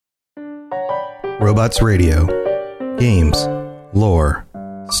Robots Radio. Games, lore,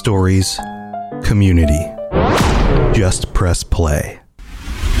 stories, community. Just press play.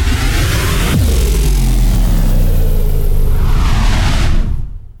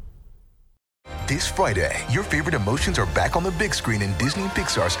 This Friday, your favorite emotions are back on the big screen in Disney and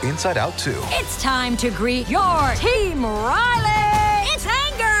Pixar's Inside Out 2. It's time to greet your Team Riley! It's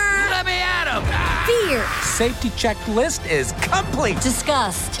anger! Let me at him! Fear! Safety checklist is complete!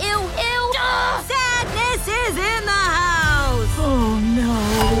 Disgust! Ew, ew! Sadness is in the house! Oh, no.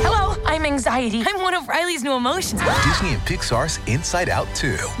 Hello, I'm anxiety. I'm one of Riley's new emotions. Disney and Pixar's Inside Out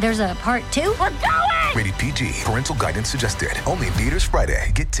 2. There's a part 2? We're going! Rated PG. Parental guidance suggested. Only in theaters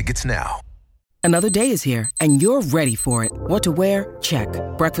Friday. Get tickets now. Another day is here, and you're ready for it. What to wear? Check.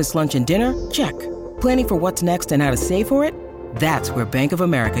 Breakfast, lunch, and dinner? Check. Planning for what's next and how to save for it? That's where Bank of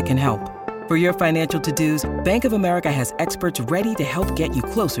America can help. For your financial to-dos, Bank of America has experts ready to help get you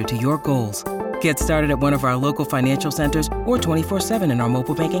closer to your goals. Get started at one of our local financial centers or 24/7 in our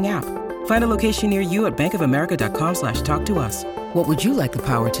mobile banking app. Find a location near you at bankofamerica.com/talktous. What would you like the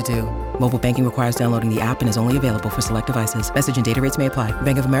power to do? Mobile banking requires downloading the app and is only available for select devices. Message and data rates may apply.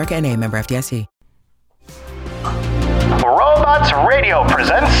 Bank of America N.A., member FDIC. Robots Radio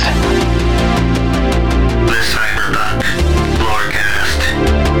presents the Cyberpunk Lorecast.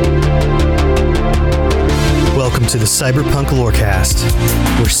 Welcome to the Cyberpunk Lorecast,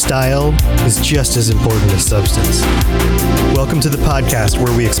 where style is just as important as substance. Welcome to the podcast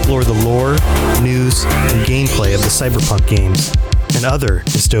where we explore the lore, news, and gameplay of the Cyberpunk games and other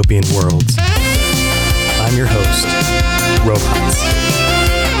dystopian worlds. I'm your host, Robots.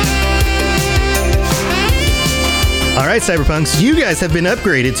 All right, Cyberpunks, you guys have been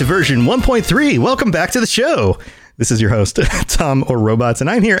upgraded to version 1.3. Welcome back to the show. This is your host, Tom or Robots, and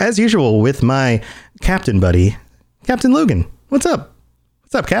I'm here as usual with my captain buddy, Captain Logan. What's up?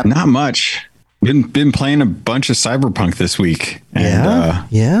 What's up, Cap? Not much. Been playing a bunch of Cyberpunk this week, and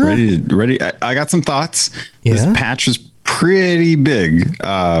ready. I got some thoughts. Yeah. This patch is pretty big.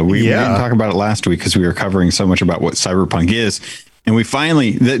 We didn't talk about it last week because we were covering so much about what Cyberpunk is. And we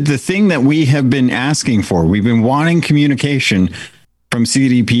finally, the thing that we have been asking for, we've been wanting communication from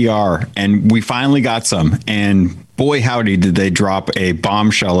CDPR, and we finally got some. And boy, howdy, did they drop a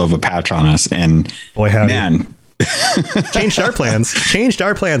bombshell of a patch on us. And boy, howdy. Man. Changed our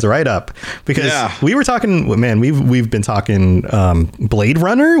plans right up, because we were talking, man, we've been talking Blade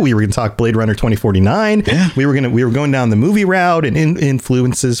Runner. We were going to talk Blade Runner 2049. Yeah. We were going down the movie route and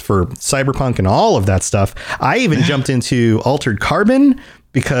influences for Cyberpunk and all of that stuff. I even jumped into Altered Carbon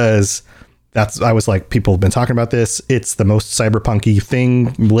because I was like, people have been talking about this. It's the most cyberpunky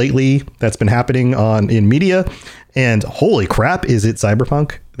thing lately that's been happening in media. And holy crap, is it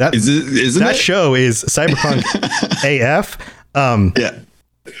cyberpunk? That show is cyberpunk AF. Yeah.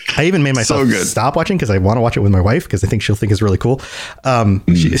 I even made myself stop watching because I want to watch it with my wife because I think she'll think it's really cool.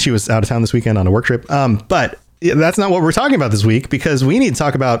 She was out of town this weekend on a work trip. But that's not what we're talking about this week, because we need to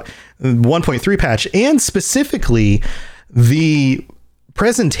talk about 1.3 patch, and specifically the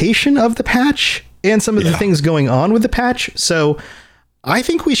presentation of the patch and some of the things going on with the patch. So I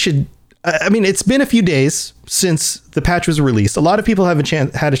think we should, I mean, it's been a few days since the patch was released. A lot of people haven't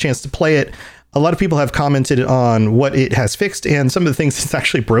had a chance to play it. A lot of people have commented on what it has fixed and some of the things it's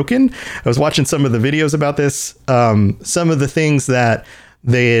actually broken. I was watching some of the videos about this. Some of the things that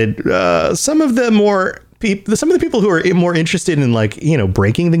they had, some of the people who are more interested in, like, you know,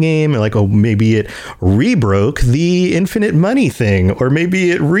 breaking the game, like, oh, maybe it rebroke the infinite money thing, or maybe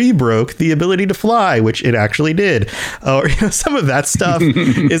it rebroke the ability to fly, which it actually did. Or some of that stuff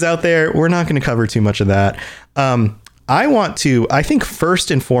is out there. We're not going to cover too much of that. I think first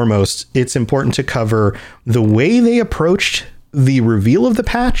and foremost, it's important to cover the way they approached the reveal of the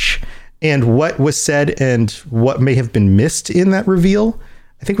patch and what was said and what may have been missed in that reveal.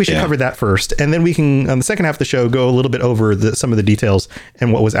 I think we should cover that first, and then we can, on the second half of the show, go a little bit over some of the details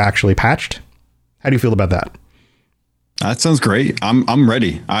and what was actually patched. How do you feel about that? That sounds great. I'm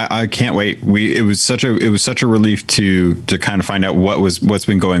ready. I can't wait. It was such a relief to kind of find out what's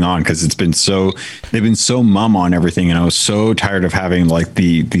been going on, because they've been so mum on everything, and I was so tired of having like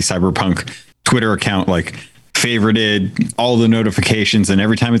the Cyberpunk Twitter account like favorited all the notifications, and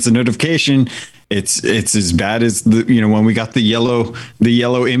every time it's a notification, it's as bad as when we got the yellow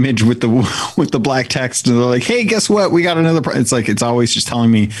image with the black text, and they're like, hey, guess what, we got another it's like, it's always just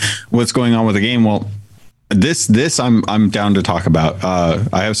telling me what's going on with the game. Well, this I'm down to talk about.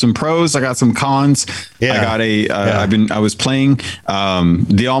 I have some pros, I got some cons. I was playing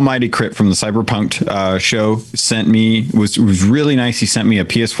the almighty Crit from the Cyberpunk show was really nice. He sent me a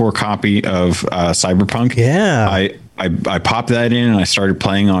PS4 copy of Cyberpunk. I popped that in and I started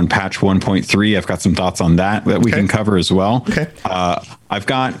playing on patch 1.3. I've got some thoughts on that we can cover as well. Okay. I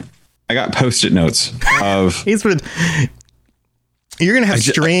got Post-it notes of. You're going to have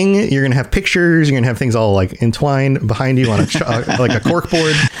string, you're going to have pictures, you're going to have things all like entwined behind you on like a cork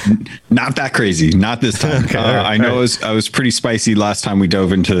board. Not that crazy. Not this time. Okay, I know I was pretty spicy last time we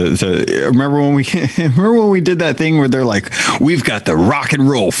dove into remember when we did that thing where they're like, we've got the rock and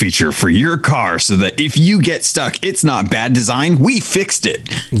roll feature for your car so that if you get stuck, it's not bad design. We fixed it.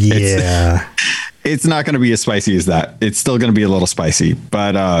 Yeah. It's not going to be as spicy as that. It's still going to be a little spicy,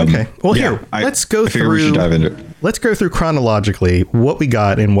 but okay. Well, here, let's go through. We should dive into it. Let's go through chronologically what we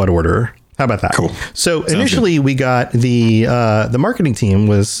got in what order. How about that? Cool. So initially, we got the marketing team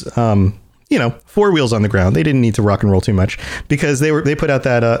was 4 wheels on the ground. They didn't need to rock and roll too much because they put out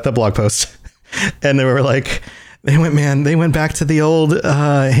that the blog post, and they were like. They went back to the old,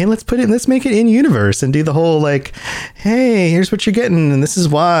 hey, let's make it in universe and do the whole like, hey, here's what you're getting and this is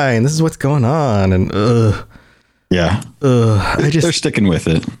why and this is what's going on and they're sticking with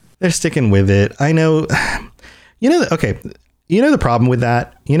it. They're sticking with it. I know, the problem with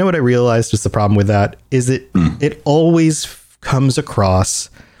that, you know what I realized was the problem with that is that it always comes across,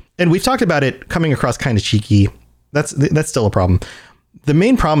 and we've talked about it coming across kind of cheeky. That's still a problem. The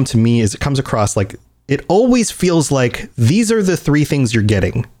main problem to me is it comes across like, it always feels like these are the 3 things you're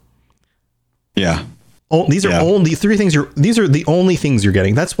getting. Yeah. These are only 3 things these are the only things you're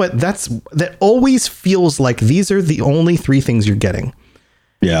getting. That always feels like these are the only 3 things you're getting.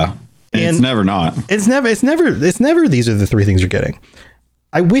 Yeah. And it's never not. It's never these are the 3 things you're getting.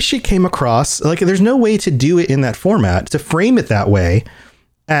 I wish it came across like there's no way to do it in that format, to frame it that way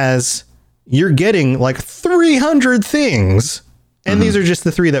as you're getting like 300 things. And these are just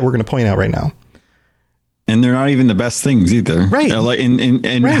the 3 that we're going to point out right now. And they're not even the best things either. Right. Like,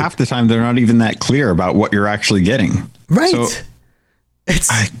 and right. Half the time they're not even that clear about what you're actually getting. Right. So,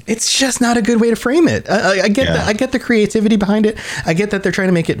 it's just not a good way to frame it. I get that. I get the creativity behind it. I get that they're trying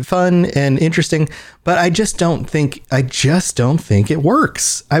to make it fun and interesting, but I just don't think it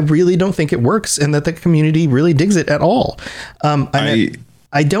works. I really don't think it works, and that the community really digs it at all.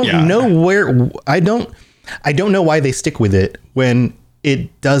 I don't know I don't know why they stick with it when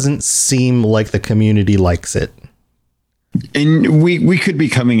it doesn't seem like the community likes it. And we could be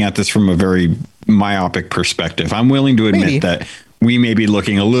coming at this from a very myopic perspective. I'm willing to admit that we may be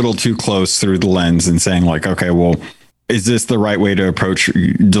looking a little too close through the lens and saying like, okay, well, is this the right way to approach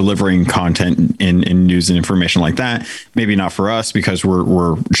delivering content in news and information like that? Maybe not for us because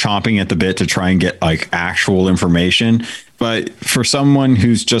we're chomping at the bit to try and get like actual information. But for someone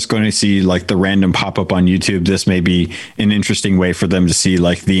who's just going to see like the random pop up on YouTube, this may be an interesting way for them to see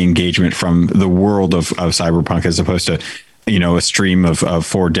like the engagement from the world of Cyberpunk, as opposed to, a stream of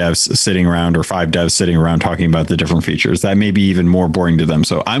 4 devs sitting around or 5 devs sitting around talking about the different features. That may be even more boring to them.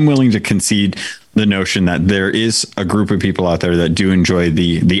 So I'm willing to concede the notion that there is a group of people out there that do enjoy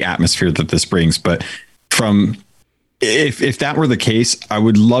the atmosphere that this brings. But if that were the case, I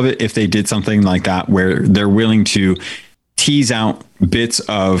would love it if they did something like that where they're willing to tease out bits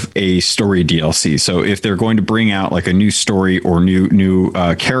of a story DLC. So if they're going to bring out like a new story or new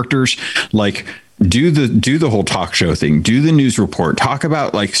characters, like do the whole talk show thing, do the news report, talk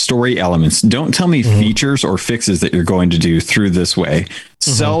about like story elements. Don't tell me features or fixes that you're going to do through this way.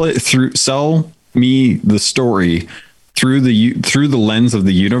 Sell me the story through the lens of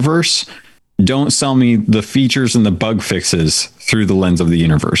the universe. Don't sell me the features and the bug fixes through the lens of the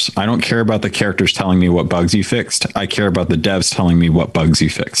universe. I don't care about the characters telling me what bugs you fixed. I care about the devs telling me what bugs you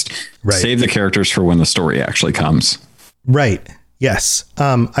fixed. Right. Save the characters for when the story actually comes. Right. Yes.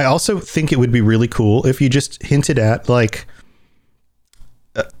 I also think it would be really cool if you just hinted at like,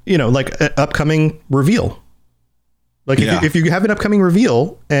 like an upcoming reveal. Like if you have an upcoming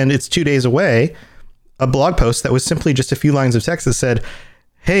reveal and it's 2 days away, a blog post that was simply just a few lines of text that said,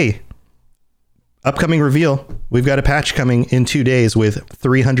 hey, upcoming reveal, we've got a patch coming in 2 days with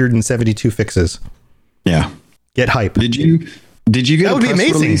 372 fixes. Yeah. Get hype. Did you get a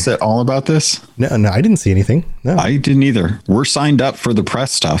press release at all about this? No, I didn't see anything. No, I didn't either. We're signed up for the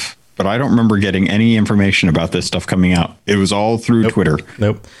press stuff, but I don't remember getting any information about this stuff coming out. It was all through Twitter.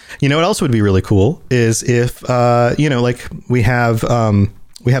 Nope. You know what else would be really cool is if, like we have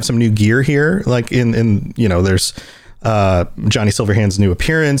some new gear here, like in there's Johnny Silverhand's new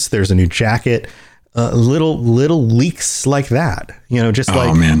appearance. There's a new jacket. Little leaks like that, just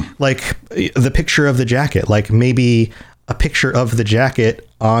like the picture of the jacket, like maybe a picture of the jacket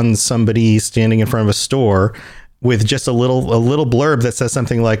on somebody standing in front of a store with just a little blurb that says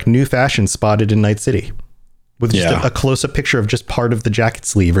something like new fashion spotted in Night City. with just a close-up picture of just part of the jacket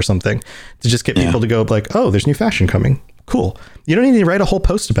sleeve or something to just get people to go like, oh, there's new fashion coming. Cool. You don't need to write a whole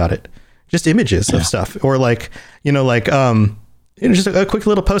post about it. Just images of stuff, or like, just a quick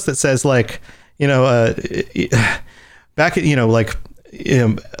little post that says like, back at,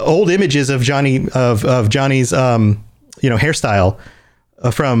 old images of Johnny's, hairstyle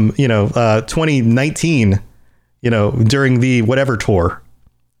from, 2019, during the whatever tour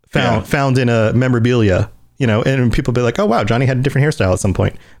found in a memorabilia, and people be like, oh, wow, Johnny had a different hairstyle at some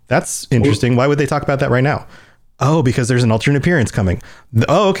point. That's interesting. Why would they talk about that right now? Oh, because there's an alternate appearance coming.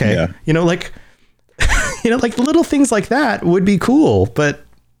 Oh, okay. Yeah. Like little things like that would be cool, but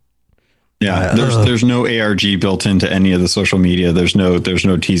there's no ARG built into any of the social media. There's no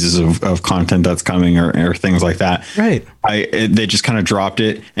teases of content that's coming or things like that. Right. They just kind of dropped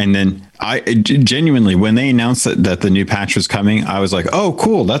it. And then I genuinely, when they announced that the new patch was coming, I was like, oh,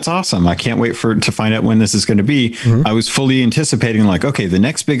 cool. That's awesome. I can't wait to find out when this is going to be. Mm-hmm. I was fully anticipating like, okay, the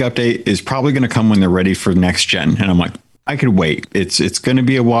next big update is probably going to come when they're ready for next gen. And I'm like, I could wait. It's going to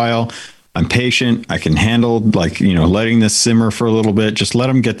be a while. I'm patient. I can handle letting this simmer for a little bit. Just let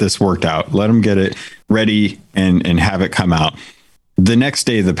them get this worked out. Let them get it ready and have it come out. The next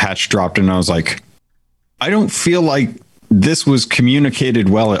day the patch dropped and I was like, I don't feel like this was communicated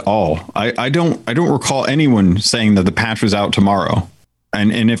well at all. I don't recall anyone saying that the patch was out tomorrow.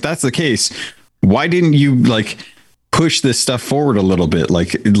 And if that's the case, why didn't you push this stuff forward a little bit?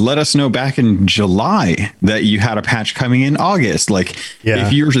 Like, let us know back in July that you had a patch coming in August.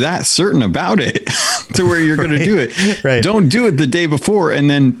 If you're that certain about it to where you're going to do it, don't do it the day before and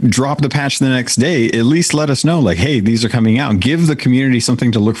then drop the patch the next day. At least let us know like, hey, these are coming out. Give the community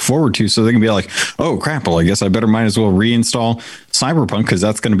something to look forward to so they can be like, oh crap, well, I guess I might as well reinstall Cyberpunk because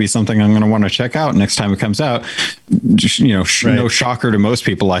that's going to be something I'm going to want to check out next time it comes out. Just, no shocker to most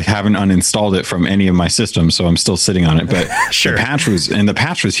people, I haven't uninstalled it from any of my systems, so I'm still sitting on it. But sure. the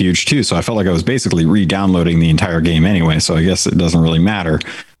patch was huge too, so I felt like I was basically re-downloading the entire game anyway, so I guess it doesn't really matter.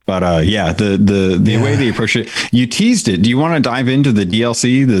 But the way they approach it, you teased it. Do you want to dive into the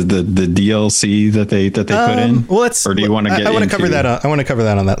DLC, the DLC that they put in? Well, or do you want to get? I want to cover that. I want to cover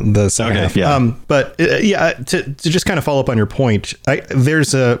that on the second half. Yeah. But to just kind of follow up on your point,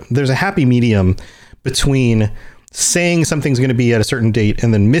 there's a happy medium between saying something's going to be at a certain date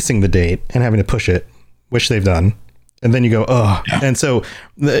and then missing the date and having to push it, which they've done. And then you go, oh, yeah. And so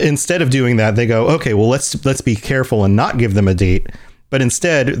instead of doing that, they go, okay, well, let's be careful and not give them a date. But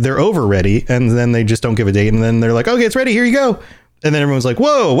instead, they're over ready, and then they just don't give a date, and then they're like, okay, it's ready, here you go. And then everyone's like,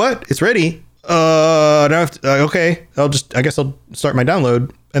 whoa, what? It's ready? Okay, I guess I'll start my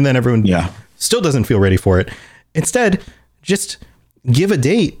download. And then everyone still doesn't feel ready for it. Instead, just give a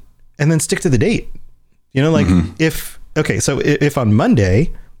date and then stick to the date. If on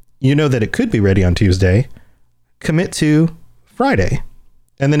Monday, that it could be ready on Tuesday, commit to Friday.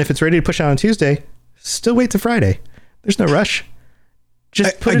 And then if it's ready to push out on Tuesday, still wait to Friday. There's no rush.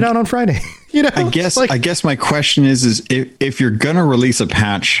 Just put it out on Friday. I guess my question is if you're gonna release a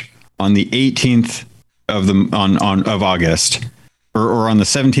patch on the 18th of August or on the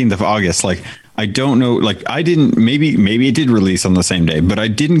 17th of August, I don't know, I didn't, maybe it did release on the same day, but I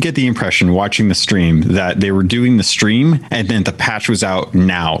didn't get the impression watching the stream that they were doing the stream and then the patch was out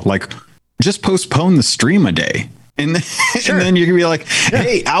now. Just postpone the stream a day. And then you can be like,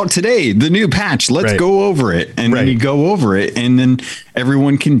 hey, out today, the new patch, let's go over it. And then you go over it and then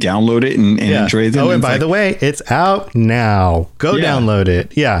everyone can download it and enjoy it. Oh, and by the way, it's out now. Go download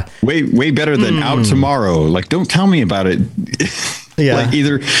it. Yeah. Way better than out tomorrow. Don't tell me about it. Yeah.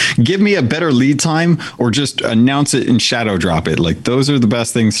 Either give me a better lead time or just announce it and shadow drop it. Those are the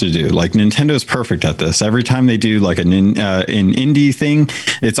best things to do. Nintendo's perfect at this. Every time they do an indie thing,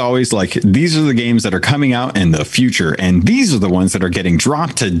 it's always these are the games that are coming out in the future and these are the ones that are getting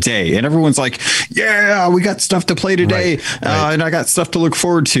dropped today. And everyone's like, yeah, we got stuff to play today. Right. And I got stuff to look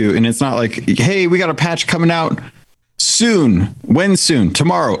forward to. And it's not like, hey, we got a patch coming out soon. When soon?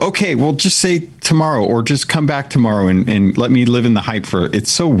 Tomorrow. Okay, well, just say tomorrow or just come back tomorrow and let me live in the hype for it.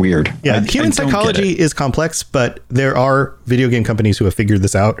 It's so weird. Yeah, human psychology is complex, but there are video game companies who have figured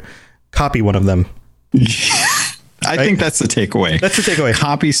this out. Copy one of them. I think that's the takeaway. That's the takeaway.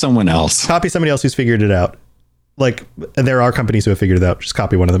 Copy someone else. Copy somebody else who's figured it out. There are companies who have figured it out. Just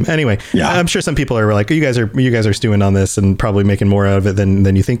copy one of them. Anyway, I'm sure some people are like, you guys are stewing on this and probably making more out of it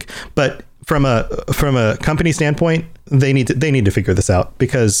than you think. But from a company standpoint, they need to figure this out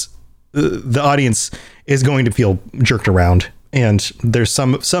because the audience is going to feel jerked around. And there's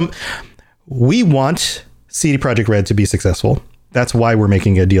some we want CD Projekt Red to be successful. That's why we're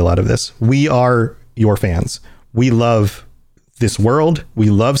making a deal out of this. We are your fans. We love this world.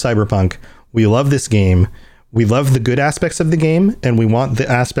 We love Cyberpunk. We love this game. We love the good aspects of the game, and we want the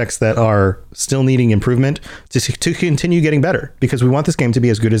aspects that are still needing improvement to continue getting better, because we want this game to be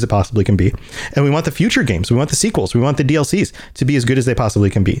as good as it possibly can be. And we want the future games, we want the sequels, we want the DLCs to be as good as they possibly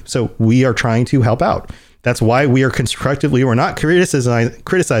can be. So we are trying to help out. That's why we are we're not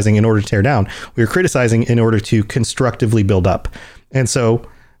criticizing in order to tear down. We are criticizing in order to constructively build up. And so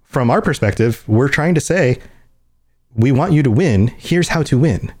from our perspective, we're trying to say, we want you to win. Here's how to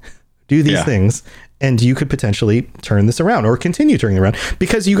win. Do these things, and you could potentially turn this around or continue turning around,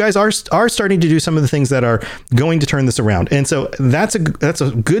 because you guys are starting to do some of the things that are going to turn this around. And so that's a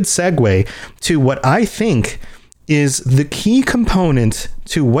good segue to what I think is the key component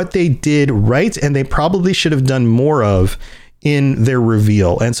to what they did right, and they probably should have done more of in their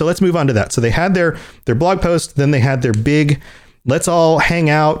reveal. And so let's move on to that. So they had their blog post, then they had their big, let's all hang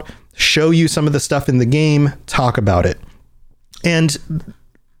out, show you some of the stuff in the game, talk about it. And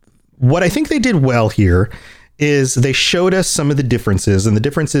what I think they did well here is they showed us some of the differences, and the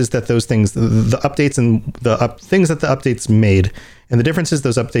differences that those things, the updates and things that the updates made, and the differences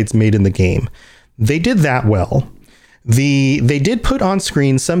those updates made in the game. They did that well. They did put on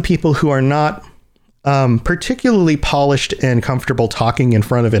screen some people who are not particularly polished and comfortable talking in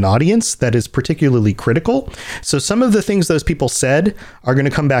front of an audience that is particularly critical. So some of the things those people said are going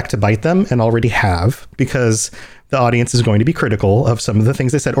to come back to bite them, and already have, because the audience is going to be critical of some of the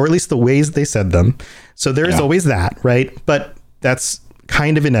things they said, or at least the ways they said them. So there is always that, right? But that's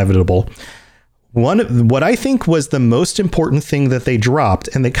kind of inevitable. What I think was the most important thing that they dropped,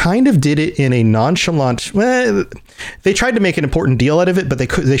 and they kind of did it in a nonchalant, they tried to make an important deal out of it, but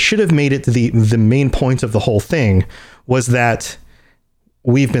they should have made it the main point of the whole thing, was that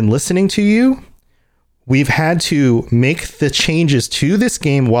we've been listening to you. We've had to make the changes to this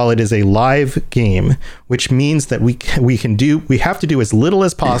game while it is a live game, which means that we have to do as little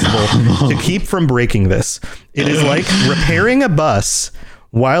as possible to keep from breaking this. It is like repairing a bus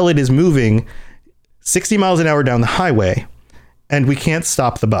while it is moving 60 miles an hour down the highway, and we can't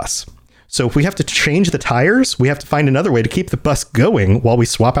stop the bus. So if we have to change the tires, we have to find another way to keep the bus going while we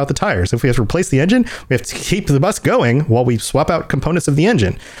swap out the tires. If we have to replace the engine, we have to keep the bus going while we swap out components of the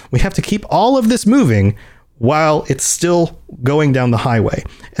engine. We have to keep all of this moving while it's still going down the highway.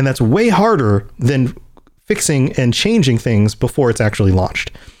 And that's way harder than fixing and changing things before it's actually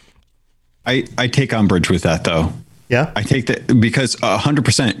launched. I take umbrage with that, though. Yeah, I take that because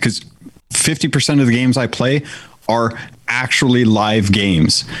 100%, because 50% of the games I play are actually live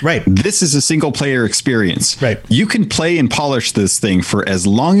games. Right. This is a single player experience. Right. You can play and polish this thing for as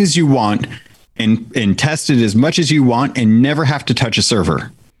long as you want and test it as much as you want and never have to touch a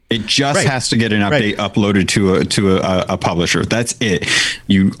server. It just has to get an update uploaded to a publisher. That's it.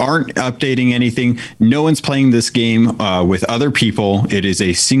 You aren't updating anything. No one's playing this game with other people. It is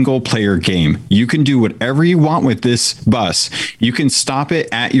a single player game. You can do whatever you want with this bus. You can stop it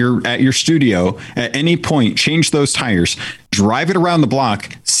at your studio at any point, change those tires, drive it around the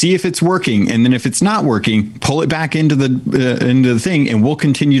block, see if it's working, and then if it's not working, pull it back into the thing, and we'll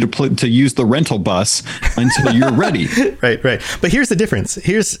continue to use the rental bus until you're ready. Right. But here's the difference.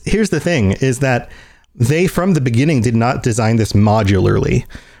 Here's the thing, is that they from the beginning did not design this modularly.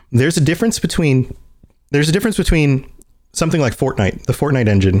 There's a difference between something like Fortnite, the Fortnite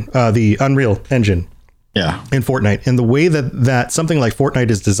engine, the Unreal engine. Yeah. In Fortnite, and the way that something like Fortnite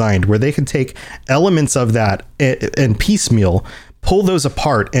is designed, where they can take elements of that and piecemeal, pull those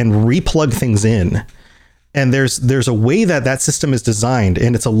apart and replug things in. And there's a way that system is designed,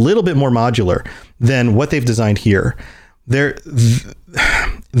 and it's a little bit more modular than what they've designed here.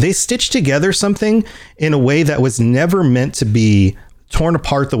 They stitched together something in a way that was never meant to be torn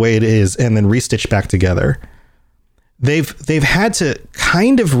apart the way it is and then restitched back together. They've had to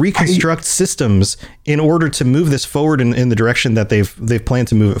kind of reconstruct systems in order to move this forward in the direction that they've planned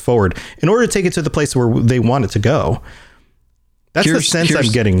to move it forward, in order to take it to the place where they want it to go. That's the sense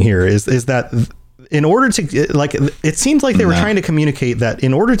I'm getting here, is that in order to, like, it seems like they were trying to communicate that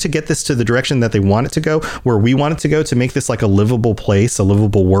in order to get this to the direction that they want it to go, where we want it to go, to make this like a livable place, a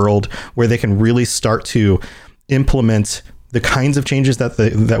livable world where they can really start to implement the kinds of changes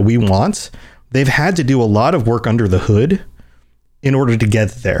that we want. They've had to do a lot of work under the hood in order to get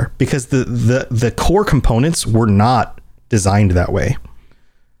there, because the core components were not designed that way.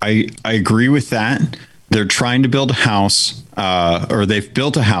 I agree with that. They're trying to build a house, or they've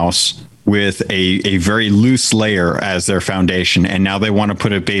built a house with a very loose layer as their foundation, and now they want to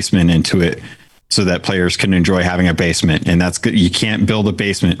put a basement into it so that players can enjoy having a basement. And that's good. You can't build a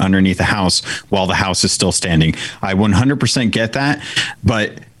basement underneath a house while the house is still standing. I 100% get that,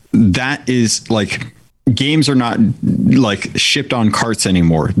 but that is like, games are not like shipped on carts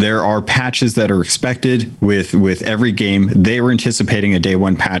anymore. There are patches that are expected with every game. They were anticipating a day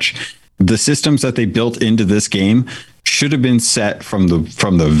one patch. The systems that they built into this game should have been set from the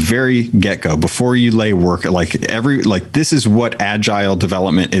very get-go before you lay work. Like this is what agile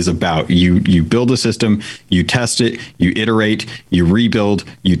development is about. You build a system, you test it, you iterate, you rebuild,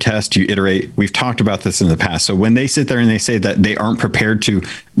 you test, you iterate. We've talked about this in the past. So when they sit there and they say that they aren't prepared to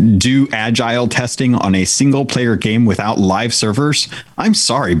do agile testing on a single player game without live servers, I'm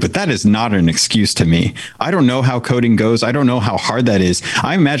sorry, but that is not an excuse to me. I don't know how coding goes. I don't know how hard that is.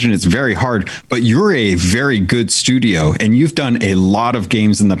 I imagine it's very hard, but you're a very good studio and you've done a lot of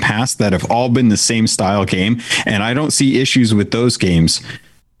games in the past that have all been the same style game. And I don't see issues with those games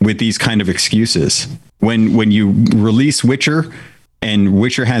with these kind of excuses. When you release Witcher and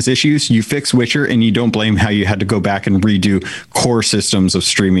Witcher has issues, you fix Witcher and you don't blame how you had to go back and redo core systems of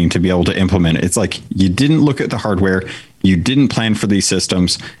streaming to be able to implement it. It's like you didn't look at the hardware. You didn't plan for these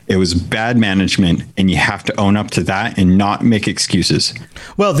systems. It was bad management, and you have to own up to that and not make excuses.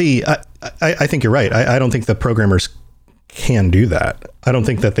 Well, I think you're right. I don't think the programmers can do that. I don't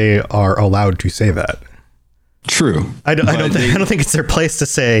think that they are allowed to say that. True. I don't think it's their place to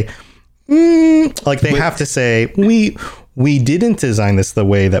say, have to say, we didn't design this the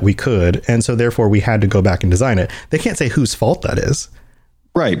way that we could, and so therefore we had to go back and design it. They can't say whose fault that is.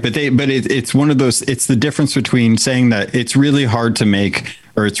 Right. But it's one of those, it's the difference between saying that it's really hard to make,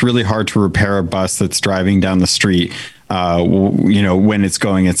 or it's really hard to repair a bus that's driving down the street, when it's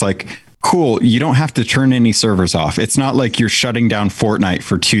going, it's like, cool, you don't have to turn any servers off. It's not like you're shutting down Fortnite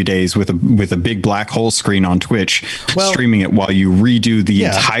for 2 days with a big black hole screen on Twitch, streaming it while you redo the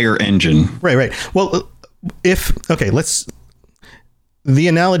entire engine. Right. Well, the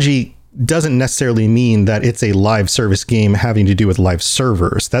analogy doesn't necessarily mean that it's a live service game having to do with live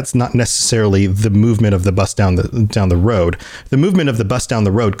servers. That's not necessarily the movement of the bus down the road. The movement of the bus down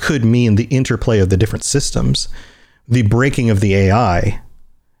the road could mean the interplay of the different systems, the breaking of the AI.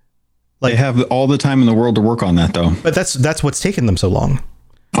 They have all the time in the world to work on that, though. But that's what's taken them so long.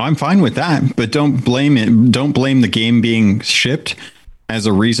 I'm fine with that, but don't blame it. Don't blame the game being shipped as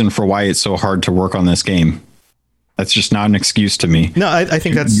a reason for why it's so hard to work on this game. That's just not an excuse to me. No, I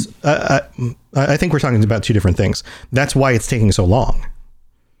think that's. I think we're talking about two different things. That's why it's taking so long.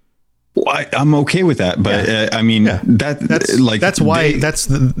 Well, I'm okay with that, but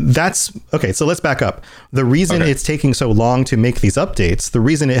that's okay. So let's back up. The reason it's taking so long to make these updates, the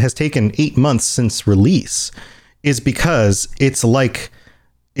reason it has taken 8 months since release, is because it's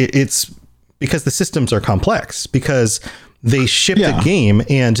because the systems are complex, because they ship the game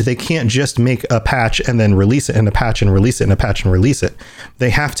and they can't just make a patch and then release it and a patch and release it and a patch and release it. They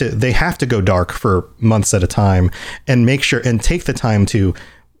have to go dark for months at a time and make sure and take the time to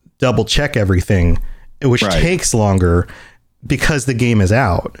double check everything, which takes longer because the game is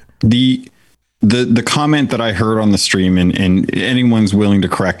out. The comment that I heard on the stream, and anyone's willing to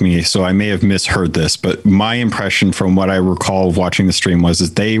correct me, so I may have misheard this, but my impression from what I recall of watching the stream was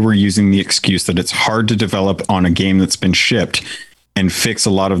that they were using the excuse that it's hard to develop on a game that's been shipped and fix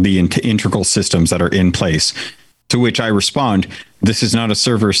a lot of the integral systems that are in place. To which I respond, this is not a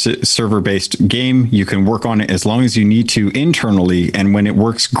server-based game. You can work on it as long as you need to internally, and when it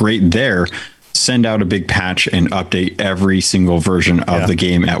works great there, send out a big patch and update every single version of the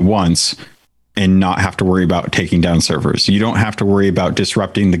game at once, and not have to worry about taking down servers. You don't have to worry about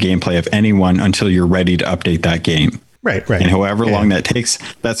disrupting the gameplay of anyone until you're ready to update that game. Right. And however long that takes,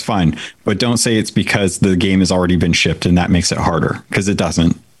 that's fine. But don't say it's because the game has already been shipped and that makes it harder, because it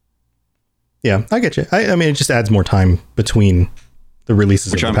doesn't. Yeah, I get you. I mean, it just adds more time between the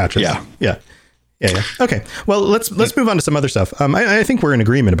releases of the patches. Yeah. Okay. Well, let's move on to some other stuff. I think we're in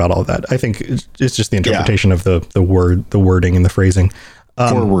agreement about all of that. I think it's just the interpretation of the wording and the phrasing.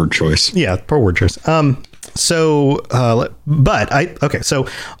 Poor word choice. Yeah, poor word choice. So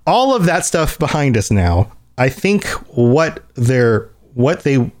all of that stuff behind us now, I think what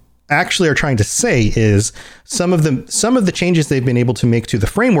they actually are trying to say is some of the changes they've been able to make to the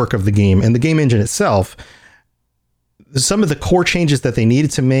framework of the game and the game engine itself, some of the core changes that they needed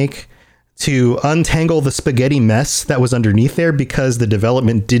to make to untangle the spaghetti mess that was underneath there, because the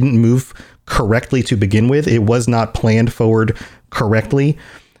development didn't move correctly to begin with. It was not planned forward correctly,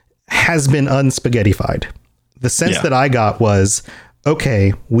 has been unspaghettified. The sense that I got was,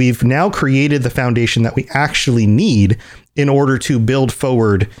 okay, we've now created the foundation that we actually need in order to build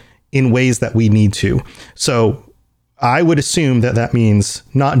forward in ways that we need to. So I would assume that means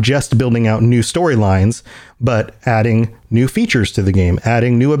not just building out new storylines, but adding new features to the game,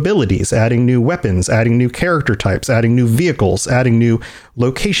 adding new abilities, adding new weapons, adding new character types, adding new vehicles, adding new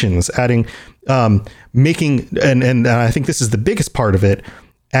locations, adding making and I think this is the biggest part of it,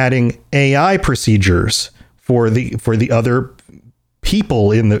 adding AI procedures for the other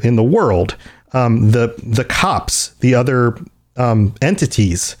people in the world, the cops, the other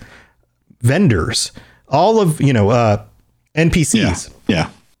entities, vendors, all of NPCs. Yeah.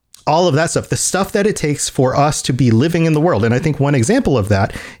 All of that stuff, the stuff that it takes for us to be living in the world. And I think one example of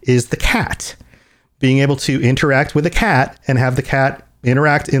that is the cat. Being able to interact with a cat and have the cat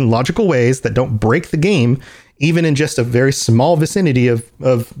interact in logical ways that don't break the game, even in just a very small vicinity of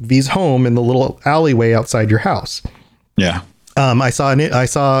V's home in the little alleyway outside your house. Yeah. I saw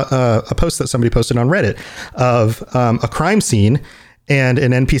a post that somebody posted on Reddit of a crime scene and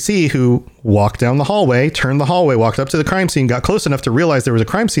an NPC who walked down the hallway, turned the hallway, walked up to the crime scene, got close enough to realize there was a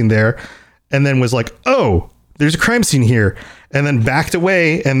crime scene there, and then was like, oh, there's a crime scene here, and then backed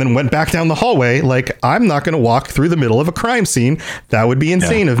away and then went back down the hallway. Like, I'm not going to walk through the middle of a crime scene. That would be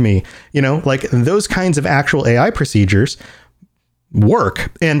insane of me. Like those kinds of actual AI procedures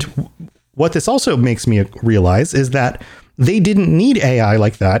work. And what this also makes me realize is that they didn't need AI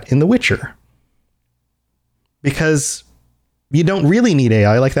like that in The Witcher. Because you don't really need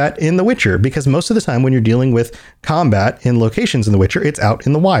AI like that in The Witcher, because most of the time when you're dealing with combat in locations in The Witcher, it's out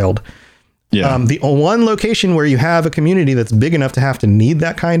in the wild. Yeah. The one location where you have a community that's big enough to have to need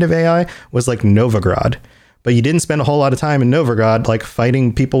that kind of AI was like Novigrad. But you didn't spend a whole lot of time in Novigrad, like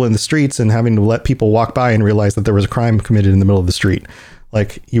fighting people in the streets and having to let people walk by and realize that there was a crime committed in the middle of the street.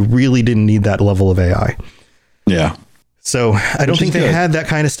 Like, you really didn't need that level of AI. Yeah. So I don't think they had that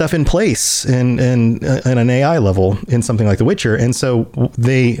kind of stuff in place in an AI level in something like The Witcher. And so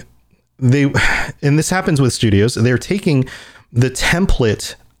they and this happens with studios, they're taking the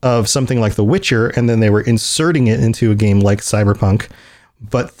template of something like The Witcher, and then they were inserting it into a game like Cyberpunk.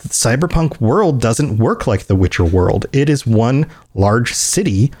 But the Cyberpunk world doesn't work like The Witcher world. It is one large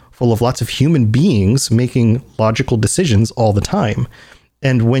city full of lots of human beings making logical decisions all the time.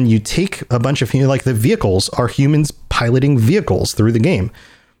 And when you take a bunch of, like, the vehicles are humans piloting vehicles through the game.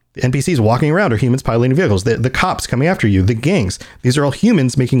 The NPCs walking around are humans piloting vehicles. The cops coming after you, the gangs, these are all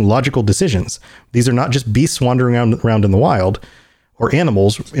humans making logical decisions. These are not just beasts wandering around in the wild or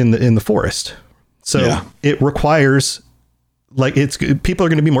animals in the forest. So it requires, like, people are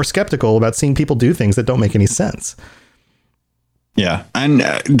going to be more skeptical about seeing people do things that don't make any sense. Yeah, and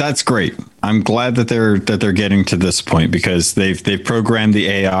that's great. I'm glad that they're getting to this point, because they've programmed the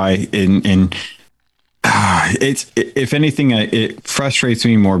AI in it's, if anything, it frustrates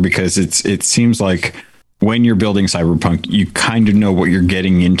me more, because it seems like when you're building Cyberpunk, you kind of know what you're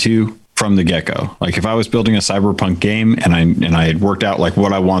getting into from the get-go. Like, if I was building a Cyberpunk game and I had worked out like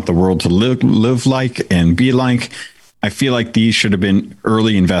what I want the world to live like and be like, I feel like these should have been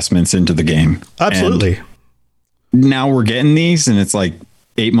early investments into the game. Absolutely. And now we're getting these, and it's like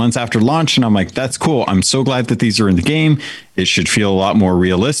 8 months after launch, and I'm like, that's cool. I'm so glad that these are in the game. It should feel a lot more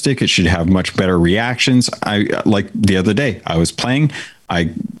realistic. It should have much better reactions. Like the other day I was playing,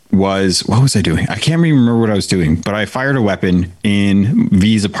 what was I doing? I can't even remember what I was doing, but I fired a weapon in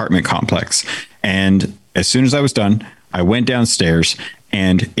V's apartment complex. And as soon as I was done, I went downstairs,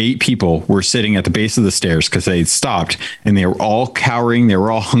 and 8 people were sitting at the base of the stairs because they had stopped, and they were all cowering. They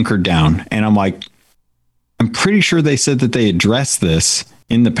were all hunkered down. And I'm like, I'm pretty sure they said that they addressed this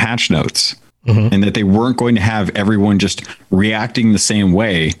in the patch notes, and that they weren't going to have everyone just reacting the same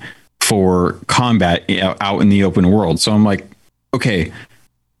way for combat out in the open world. So I'm like, okay,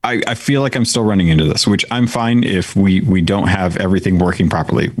 I feel like I'm still running into this, which I'm fine if we don't have everything working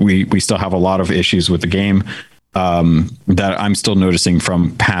properly. We still have a lot of issues with the game that I'm still noticing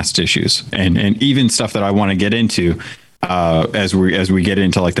from past issues, and even stuff that I want to get into as we get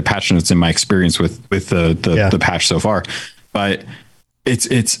into like the patch notes and my experience with the patch so far. But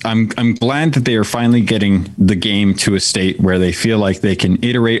I'm glad that they are finally getting the game to a state where they feel like they can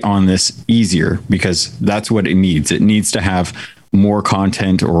iterate on this easier, because that's what it needs. It needs to have more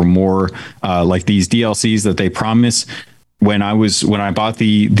content, or more like these DLCs that they promise. When I bought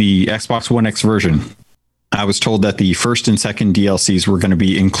the Xbox One X version, I was told that the first and second DLCs were going to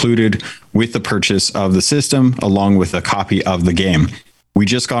be included with the purchase of the system, along with a copy of the game. We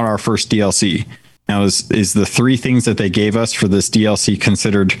just got our first DLC. Now, is the 3 things that they gave us for this DLC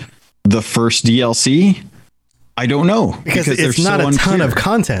considered the first DLC? I don't know, because it's not a ton of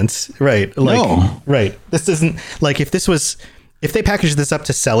content, right? Like, no, right. This isn't like, if they packaged this up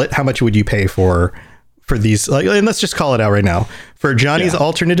to sell it, how much would you pay for for these, like, and let's just call it out right now. For Johnny's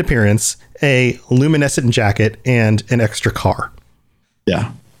alternate appearance, a luminescent jacket and an extra car.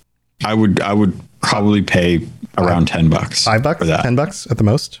 Yeah. I would probably pay around $10. $5 for that. $10 at the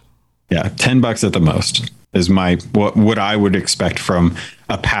most. Yeah, $10 at the most is what I would expect from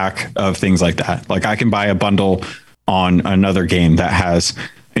a pack of things like that. Like I can buy a bundle on another game that has,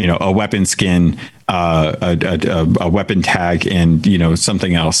 a weapon skin, a weapon tag, and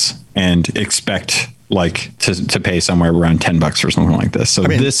something else, and expect like to pay somewhere around $10 for something like this. So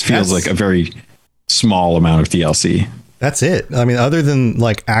this feels like a very small amount of DLC. That's it. I mean, other than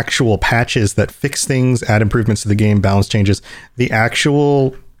like actual patches that fix things, add improvements to the game, balance changes, the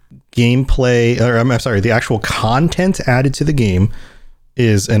actual gameplay, or I'm sorry, the actual content added to the game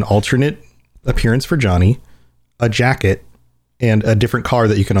is an alternate appearance for Johnny, a jacket, and a different car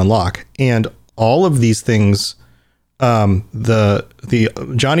that you can unlock. And all of these things, the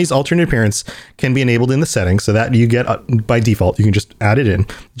Johnny's alternate appearance can be enabled in the settings, so that you get by default, you can just add it in,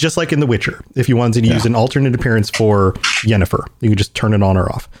 just like in The Witcher. If you wanted to use an alternate appearance for Yennefer, you can just turn it on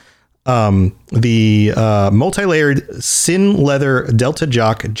or off. The multi-layered Sin Leather Delta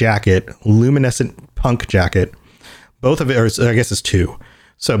Jock jacket, luminescent punk jacket, both of it, or I guess it's two.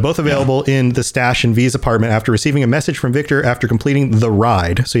 So both available in the stash in V's apartment after receiving a message from Victor after completing the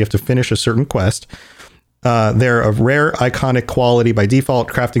ride. So you have to finish a certain quest. They're of rare iconic quality by default.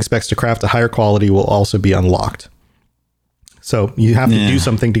 Crafting specs to craft a higher quality will also be unlocked. So you have to do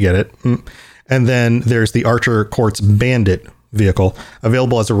something to get it. And then there's the Archer Quartz Bandit vehicle,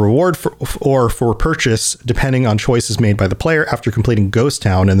 available as a reward or for purchase, depending on choices made by the player after completing Ghost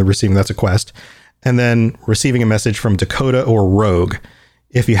Town and that's a quest. And then receiving a message from Dakota or Rogue.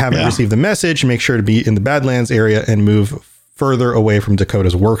 If you haven't received the message, make sure to be in the Badlands area and move further away from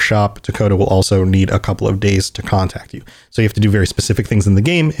Dakota's workshop. Dakota will also need a couple of days to contact you. So you have to do very specific things in the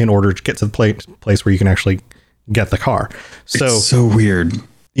game in order to get to the place where you can actually get the car. So it's so weird.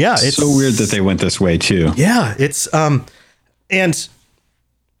 Yeah. It's so weird that they went this way too. Yeah. It's, and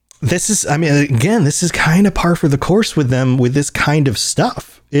this is, I mean, again, this is kind of par for the course with them with this kind of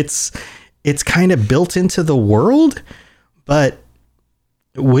stuff. It's kind of built into the world, but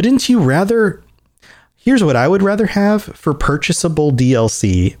wouldn't you rather? Here's what I would rather have for purchasable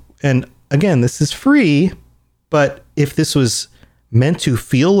DLC. And again, this is free, but if this was meant to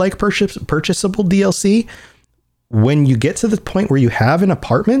feel like purchasable DLC, when you get to the point where you have an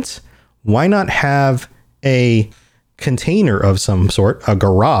apartment, why not have a container of some sort, a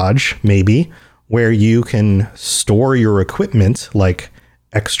garage maybe, where you can store your equipment, like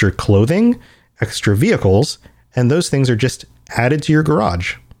extra clothing, extra vehicles, and those things are just added to your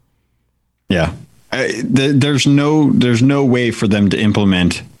garage. Yeah. There's no way for them to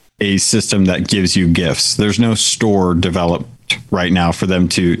implement a system that gives you gifts. There's no store developed right now for them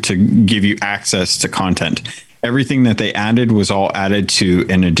to give you access to content. Everything that they added was all added to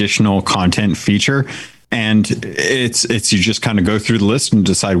an additional content feature. And it's you just kind of go through the list and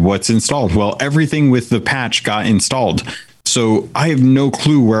decide what's installed. Well, everything with the patch got installed. So I have no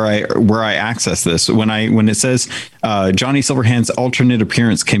clue where I access this. When it says Johnny Silverhand's alternate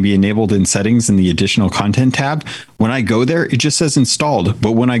appearance can be enabled in settings in the additional content tab, when I go there, it just says installed.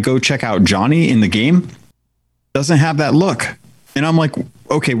 But when I go check out Johnny in the game, it doesn't have that look. And I'm like,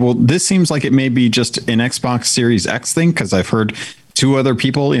 okay, well, this seems like it may be just an Xbox Series X thing, because I've heard 2 other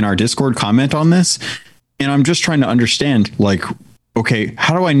people in our Discord comment on this. And I'm just trying to understand, like, okay,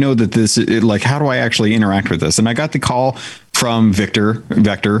 how do I know that this is like, how do I actually interact with this? And I got the call from Vector,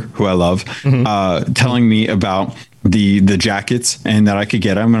 who I love, telling me about the jackets and that I could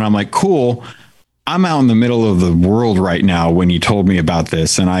get them. And I'm like, cool. I'm out in the middle of the world right now when you told me about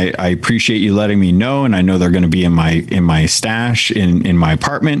this. And I appreciate you letting me know. And I know they're going to be in my stash in my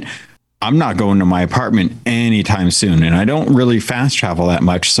apartment. I'm not going to my apartment anytime soon. And I don't really fast travel that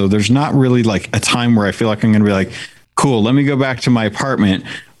much. So there's not really like a time where I feel like I'm going to be like, cool, let me go back to my apartment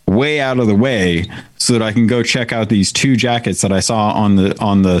way out of the way so that I can go check out these 2 jackets that I saw on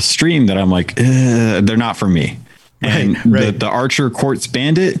the stream that I'm like, they're not for me. And the Archer Quartz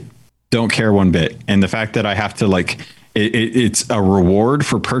Bandit, don't care one bit. And the fact that I have to like, it's a reward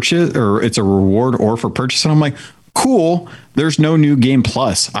for purchase, or it's a reward or for purchase. And I'm like, cool, there's no new game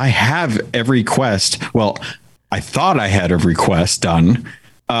plus. I have every quest. Well, I thought I had every quest done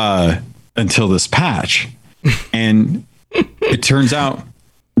until this patch. And it turns out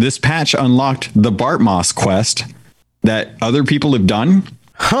this patch unlocked the Bartmoss quest that other people have done.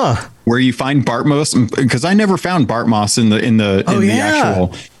 Where you find Bartmoss, because I never found Bartmoss in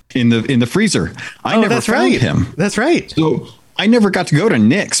the freezer. I never found him. That's right. So I never got to go to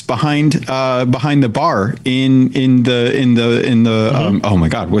Nick's behind the bar in the oh my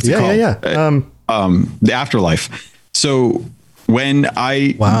God, what's it called? the afterlife. So when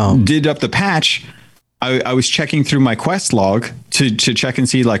I did up the patch, I was checking through my quest log to check and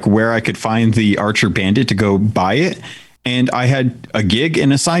see like where I could find the Archer Bandit to go buy it. And I had a gig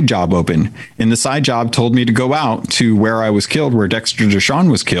and a side job open. And the side job told me to go out to where I was killed, where Dexter Deshawn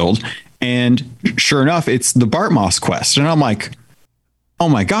was killed. And sure enough, it's the Bartmoss quest. And I'm like, oh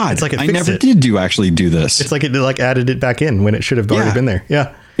my God, it's like I never did actually do this. It's like it like added it back in when it should have already been there.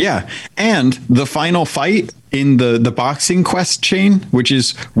 Yeah. Yeah. And the final fight in the boxing quest chain, which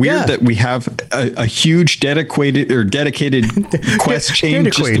is weird that we have a huge dedicated quest chain.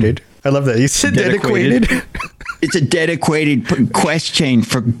 Dedicated. I love that. You said dedicated. It's a dedicated quest chain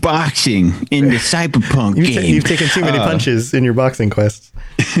for boxing in the Cyberpunk game. You've taken too many punches in your boxing quests.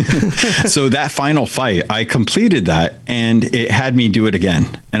 So that final fight, I completed that and it had me do it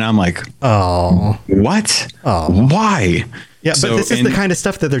again. And I'm like, oh, what? Oh, why? Yeah, but this is the kind of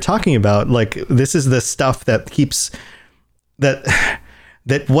stuff that they're talking about. Like, this is the stuff that keeps that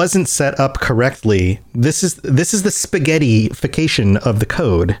wasn't set up correctly. This is the spaghettification of the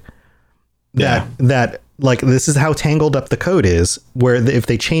code. That like, this is how tangled up the code is, where if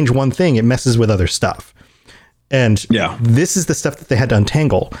they change one thing, it messes with other stuff. And this is the stuff that they had to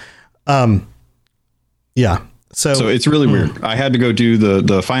untangle. So it's really weird. I had to go do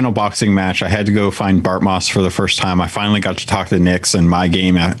the final boxing match. I had to go find Bartmoss for the first time. I finally got to talk to Nix in my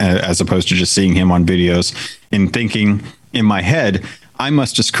game as opposed to just seeing him on videos and thinking in my head, I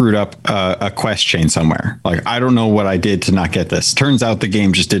must have screwed up a quest chain somewhere. Like, I don't know what I did to not get this. Turns out the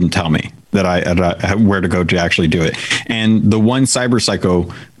game just didn't tell me that where to go to actually do it. And the one Cyber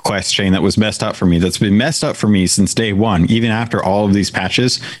Psycho quest chain that was messed up for me, that's been messed up for me since day one, even after all of these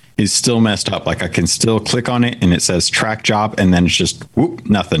patches, is still messed up. Like, I can still click on it and it says track job, and then it's just whoop,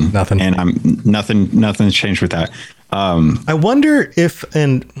 nothing. And nothing's changed with that. I wonder if,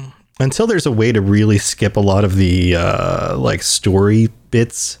 and until there's a way to really skip a lot of the like story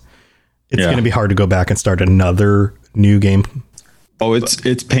bits, it's going to be hard to go back and start another new game. Oh,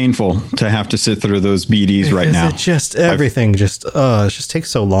 it's painful to have to sit through those BDs right now. It just everything it just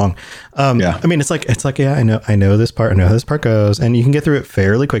takes so long. I mean, it's like I know this part. I know how this part goes, and you can get through it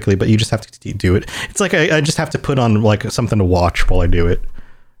fairly quickly, but you just have to do it. It's like I just have to put on like something to watch while I do it.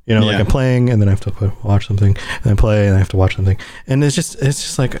 You know, like I'm playing and then I have to watch something, and then play and I have to watch something, and it's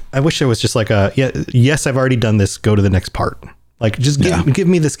just like, I wish there was just like yes, I've already done this. Go to the next part. Like, just give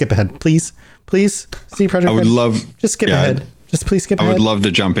me the skip ahead, please. See Project. I would love just skip ahead. Just please skip ahead. I would love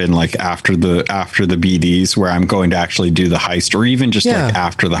to jump in like after the BDs where I'm going to actually do the heist, or even just like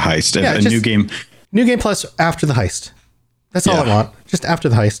after the heist. Yeah, new game plus after the heist. That's all I want. Just after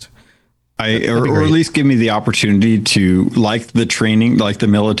the heist. Or at least give me the opportunity to, like the training, like the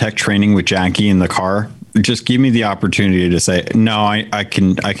Militech training with Jackie in the car. Just give me the opportunity to say, no, I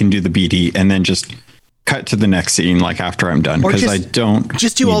can do the BD, and then just cut to the next scene like after I'm done, because I don't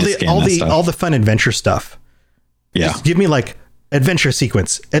just do all the fun adventure stuff. Yeah, just give me like adventures,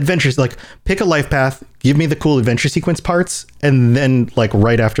 like pick a life path, give me the cool adventure sequence parts, and then like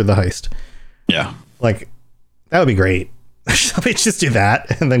right after the heist. Yeah, like that would be great. Let me just do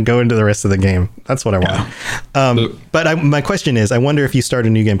that and then go into the rest of the game. That's what I want. But my question is, I wonder if you start a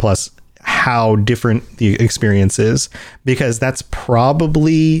New Game Plus, how different the experience is, because that's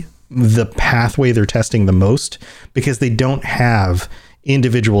probably the pathway they're testing the most, because they don't have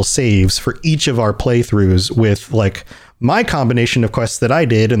individual saves for each of our playthroughs with like my combination of quests that I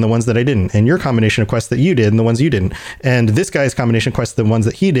did and the ones that I didn't, and your combination of quests that you did and the ones you didn't, and this guy's combination of quests, the ones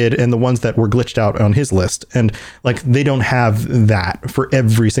that he did and the ones that were glitched out on his list. And like, they don't have that for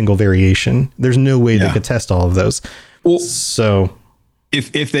every single variation. There's no way they could test all of those. Well, so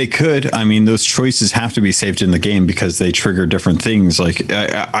if they could, I mean, those choices have to be saved in the game because they trigger different things. Like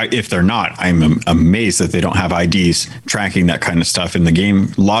if they're not, I'm amazed that they don't have IDs tracking that kind of stuff in the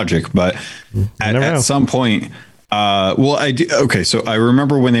game logic. But at some point, I do. Okay. So I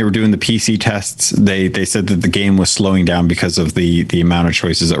remember when they were doing the PC tests, they said that the game was slowing down because of the amount of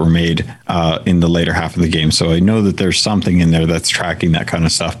choices that were made in the later half of the game. So I know that there's something in there that's tracking that kind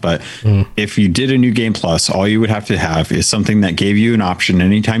of stuff. But if you did a New Game Plus, all you would have to have is something that gave you an option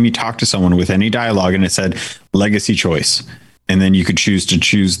anytime you talk to someone with any dialogue, and it said legacy choice. And then you could choose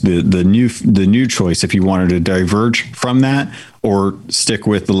the new choice if you wanted to diverge from that or stick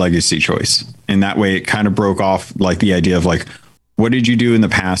with the legacy choice. And that way it kind of broke off like the idea of like, what did you do in the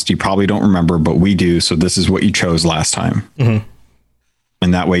past? You probably don't remember, but we do. So this is what you chose last time. Mm-hmm.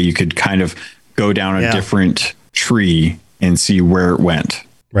 And that way you could kind of go down a different tree and see where it went.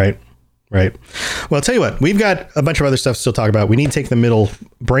 Right. Well, I'll tell you what, we've got a bunch of other stuff to still talk about. We need to take the middle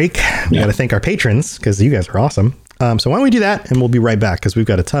break. We got to thank our patrons because you guys are awesome. So why don't we do that, and we'll be right back because we've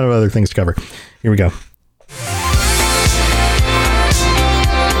got a ton of other things to cover. Here we go.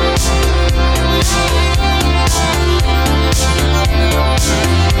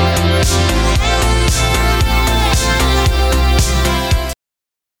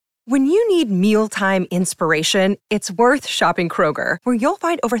 When you need mealtime inspiration, it's worth shopping Kroger, where you'll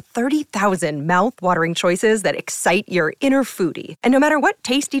find over 30,000 mouth-watering choices that excite your inner foodie. And no matter what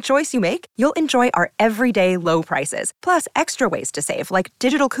tasty choice you make, you'll enjoy our everyday low prices, plus extra ways to save, like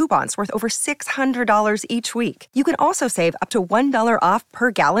digital coupons worth over $600 each week. You can also save up to $1 off per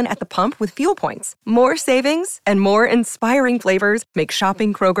gallon at the pump with fuel points. More savings and more inspiring flavors make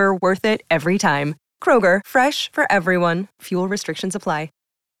shopping Kroger worth it every time. Kroger, fresh for everyone. Fuel restrictions apply.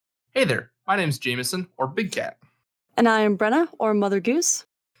 Hey there, my name's Jameson, or Big Cat. And I am Brenna, or Mother Goose.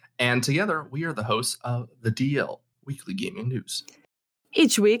 And together, we are the hosts of the DL, Weekly Gaming News.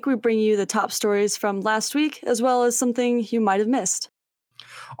 Each week, we bring you the top stories from last week, as well as something you might have missed.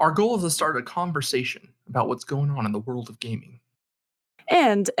 Our goal is to start a conversation about what's going on in the world of gaming.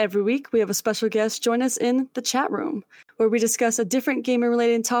 And every week, we have a special guest join us in the chat room, where we discuss a different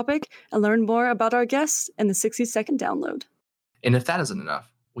gaming-related topic and learn more about our guests in the 60-second download. And if that isn't enough,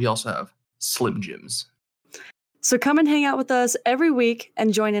 we also have Slim Jims. So come and hang out with us every week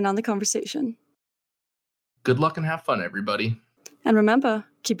and join in on the conversation. Good luck and have fun, everybody. And remember,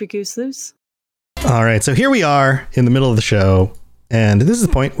 keep your goose loose. All right, so here we are in the middle of the show, and this is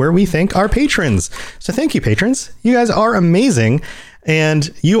the point where we thank our patrons. So thank you, patrons. You guys are amazing, and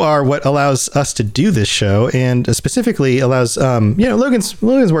you are what allows us to do this show, and specifically allows, Logan's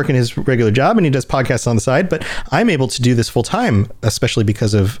working his regular job, and he does podcasts on the side, but I'm able to do this full time, especially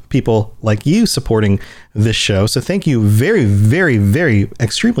because of people like you supporting this show. So thank you very, very, very,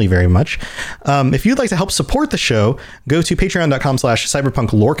 extremely, very much. If you'd like to help support the show, go to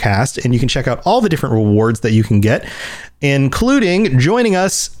patreon.com/cyberpunklorecast, and you can check out all the different rewards that you can get, including joining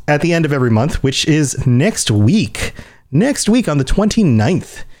us at the end of every month, which is next week. Next week on the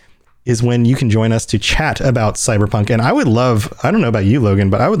 29th is when you can join us to chat about Cyberpunk. And I would love, I don't know about you, Logan,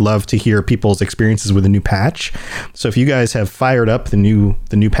 but I would love to hear people's experiences with the new patch. So if you guys have fired up the new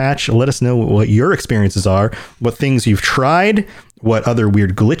patch, let us know what your experiences are, what things you've tried, what other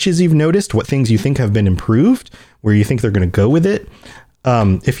weird glitches you've noticed, what things you think have been improved, where you think they're going to go with it.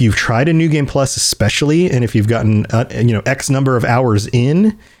 If you've tried a New Game Plus, especially, and if you've gotten, X number of hours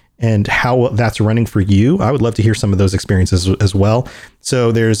in, and how that's running for you. I would love to hear some of those experiences as well.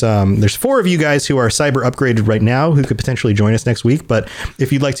 So there's 4 of you guys who are cyber upgraded right now who could potentially join us next week. But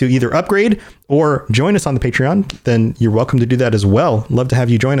if you'd like to either upgrade or join us on the Patreon, then you're welcome to do that as well. Love to have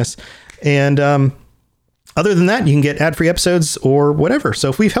you join us. And other than that, you can get ad-free episodes or whatever. So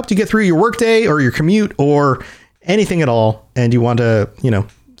if we've helped you get through your workday or your commute or anything at all, and you want to,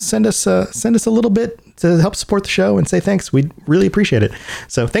 send us a little bit to help support the show and say thanks. We'd really appreciate it.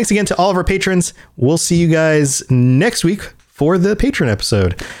 So thanks again to all of our patrons. We'll see you guys next week for the patron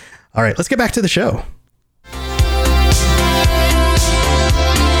episode. All right, let's get back to the show.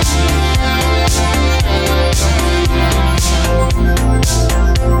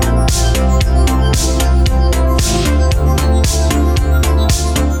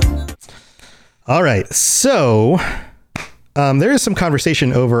 All right, so there is some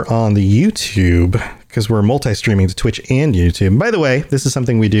conversation over on the YouTube because we're multi-streaming to Twitch and YouTube. By the way, this is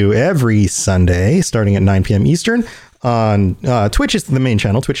something we do every Sunday starting at 9 p.m. Eastern on Twitch is the main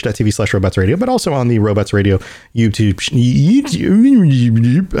channel, twitch.tv/robotsradio, but also on the Robots Radio YouTube,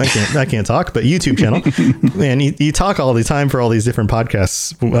 I can't talk, but YouTube channel. And you talk all the time for all these different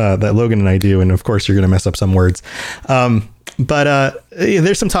podcasts that Logan and I do. And of course, you're going to mess up some words. But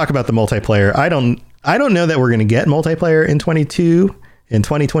there's some talk about the multiplayer. I don't know that we're going to get multiplayer in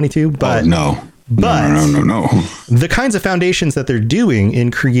 2022, but no. The kinds of foundations that they're doing in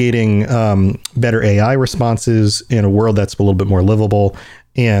creating better AI responses in a world that's a little bit more livable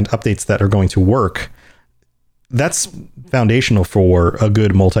and updates that are going to work, that's foundational for a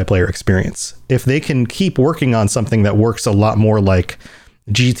good multiplayer experience. If they can keep working on something that works a lot more like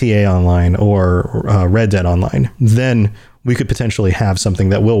GTA Online or Red Dead Online, then we could potentially have something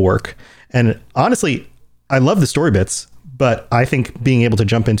that will work. And honestly, I love the story bits, but I think being able to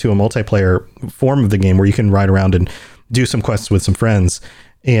jump into a multiplayer form of the game where you can ride around and do some quests with some friends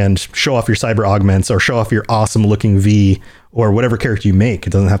and show off your cyber augments or show off your awesome looking V or whatever character you make. It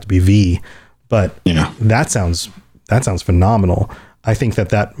doesn't have to be V, but that sounds phenomenal. I think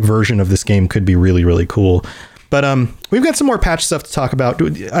that version of this game could be really, really cool. But we've got some more patch stuff to talk about.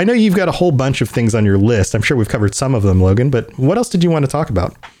 I know you've got a whole bunch of things on your list. I'm sure we've covered some of them, Logan, but what else did you want to talk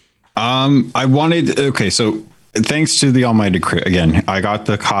about? So thanks to the almighty Crit, again, I got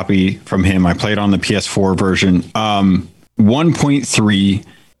the copy from him. I played on the PS4 version. 1.3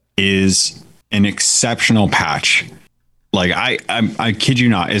 is an exceptional patch. Like I kid you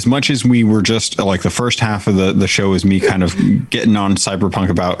not, as much as we were just like the first half of the show was me kind of getting on Cyberpunk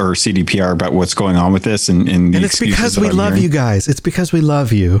about, or CDPR about what's going on with this. And it's because we love you guys. It's because we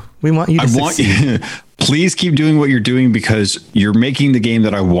love you. We want you to succeed. Please keep doing what you're doing because you're making the game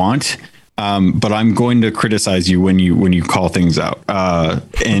that I want. But I'm going to criticize you when you call things out.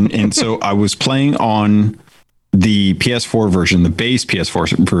 And so I was playing on the PS4 version, the base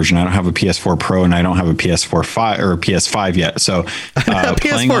PS4 version. I don't have a PS4 Pro and I don't have a PS4 5 or a PS5 yet. So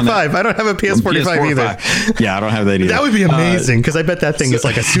PS4 5. I don't have a PS45 either. Yeah, I don't have that either. That would be amazing because I bet that thing is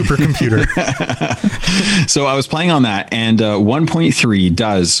like a supercomputer. So I was playing on that, and 1.3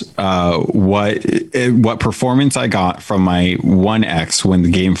 does what performance I got from my One X when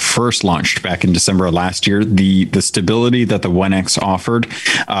the game first launched back in December of last year. The stability that the One X offered,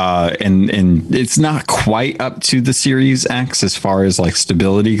 and it's not quite up to the Series X as far as like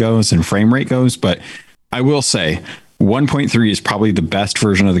stability goes and frame rate goes, but I will say 1.3 is probably the best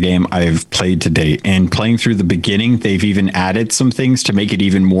version of the game I've played to date. And playing through the beginning, they've even added some things to make it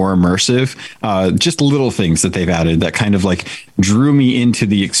even more immersive. Just little things that they've added that kind of like drew me into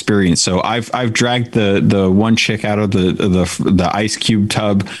the experience. So I've dragged the one chick out of the ice cube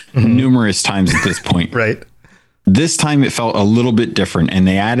tub numerous times at this point. Right. This time it felt a little bit different, and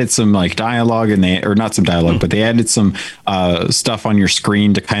they added some like dialogue, or not some dialogue, but they added some stuff on your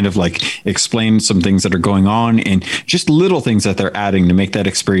screen to kind of like explain some things that are going on, and just little things that they're adding to make that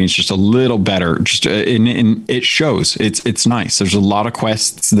experience just a little better. Just and it shows. It's nice. There's a lot of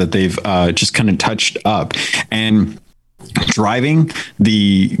quests that they've just kind of touched up, and driving,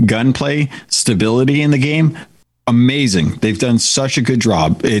 the gunplay, stability in the game, amazing. They've done such a good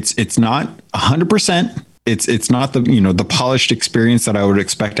job. It's not 100%. It's not the polished experience that I would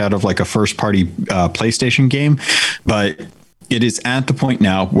expect out of like a first party PlayStation game, but it is at the point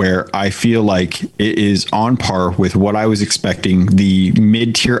now where I feel like it is on par with what I was expecting the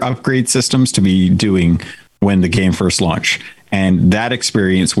mid-tier upgrade systems to be doing when the game first launched. And that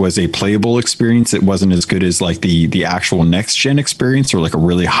experience was a playable experience. It wasn't as good as like the actual next gen experience or like a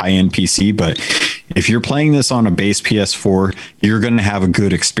really high end PC. But if you're playing this on a base PS4, you're going to have a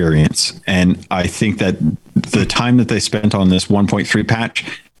good experience. And I think that the time that they spent on this 1.3 patch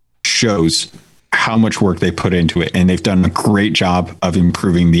shows how much work they put into it. And they've done a great job of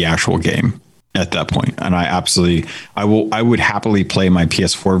improving the actual game at that point. And I would happily play my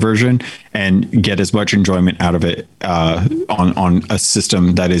PS4 version and get as much enjoyment out of it on a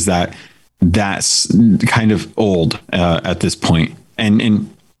system that is that's kind of old at this point.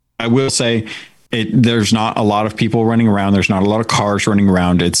 And I will say there's not a lot of people running around. There's not a lot of cars running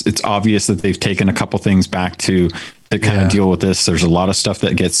around. It's obvious that they've taken a couple things back to kind of deal with this. There's a lot of stuff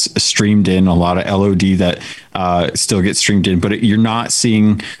that gets streamed in, a lot of LOD that still gets streamed in, but you're not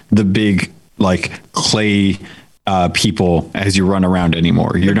seeing the big like clay people as you run around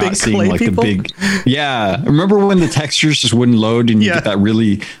anymore. You're not seeing like people? The big, remember when the textures just wouldn't load and you get that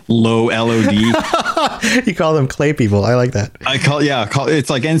really low LOD? You call them clay people. I like that. It's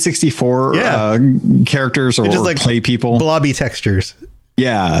like N64 characters or just like clay people. Blobby textures.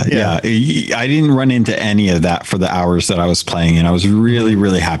 Yeah. I didn't run into any of that for the hours that I was playing, and I was really,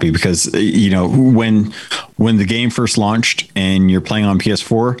 really happy because when the game first launched and you're playing on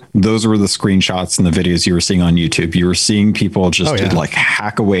PS4, those were the screenshots and the videos you were seeing on YouTube. You were seeing people just like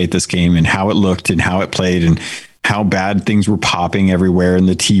hack away at this game and how it looked and how it played and how bad things were popping everywhere and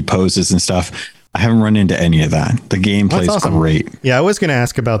the T poses and stuff. I haven't run into any of that. The game plays great. Yeah, I was going to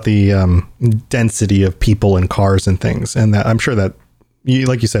ask about the density of people and cars and things, and that I'm sure that.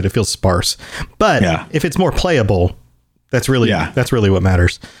 Like you said, it feels sparse, but if it's more playable, that's really what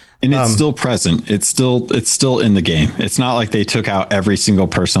matters. And it's still present. It's still in the game. It's not like they took out every single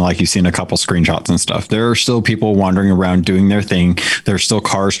person like you've seen a couple screenshots and stuff. There are still people wandering around doing their thing. There's still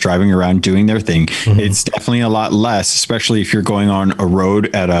cars driving around doing their thing. Mm-hmm. It's definitely a lot less, especially if you're going on a road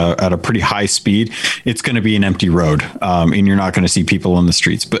at a pretty high speed. It's going to be an empty road, and you're not going to see people on the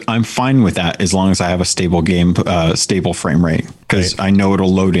streets. But I'm fine with that as long as I have a stable game, stable frame rate, because I know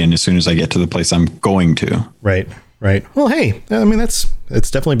it'll load in as soon as I get to the place I'm going to. Right. Well, hey, I mean, it's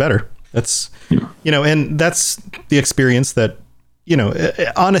definitely better. That's, and that's the experience that,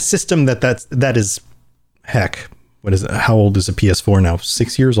 on a system that is, heck, what is it? How old is a PS4 now?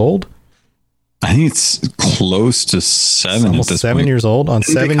 6 years old? I think it's close to 7 almost at this 7 years old on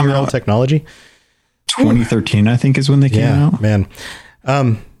 7-year-old technology. 2013, I think, is when they came out. Man.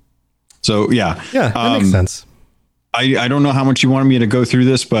 So, that makes sense. I don't know how much you wanted me to go through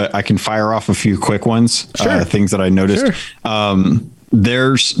this, but I can fire off a few quick ones. Sure. Things that I noticed. Sure.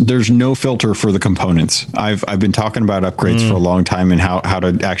 There's no filter for the components. I've been talking about upgrades for a long time and how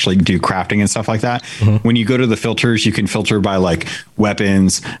to actually do crafting and stuff like that. When you go to the filters, you can filter by like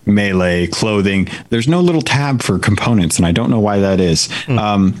weapons, melee, clothing. There's no little tab for components, and I don't know why that is.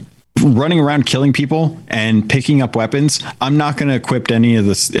 Running around killing people and picking up weapons, I'm not going to equip any of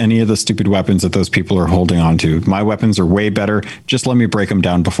the stupid weapons that those people are holding on to. My weapons are way better. Just let me break them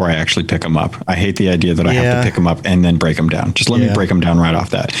down before I actually pick them up. I hate the idea that I have to pick them up and then break them down. Just let me break them down right off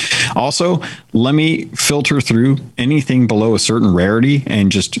that. Also, let me filter through anything below a certain rarity and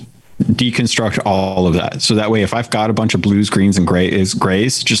just deconstruct all of that. So that way, if I've got a bunch of blues, greens, and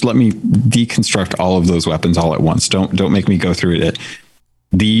grays, just let me deconstruct all of those weapons all at once. Don't make me go through it.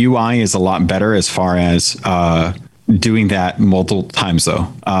 The UI is a lot better as far as doing that multiple times, though.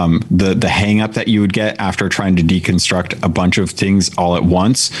 The hang up that you would get after trying to deconstruct a bunch of things all at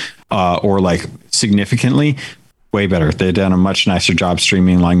once or like significantly, way better. They've done a much nicer job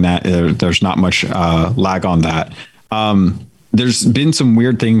streamlining that. There's not much lag on that. There's been some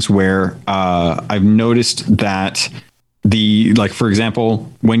weird things where I've noticed that for example,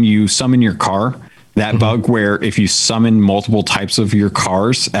 when you summon your car, that bug where if you summon multiple types of your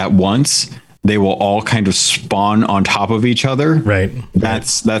cars at once, they will all kind of spawn on top of each other. Right.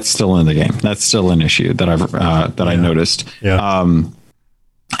 That's still in the game. That's still an issue that I noticed. Yeah.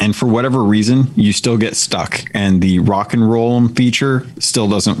 And for whatever reason, you still get stuck, and the rock and roll feature still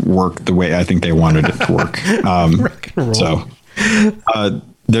doesn't work the way I think they wanted it to work. Rock and roll. So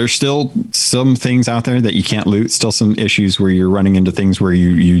there's still some things out there that you can't loot. Still some issues where you're running into things where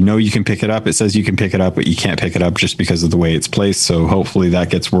you know you can pick it up. It says you can pick it up, but you can't pick it up just because of the way it's placed. So hopefully that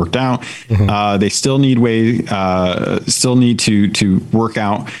gets worked out. They still need to work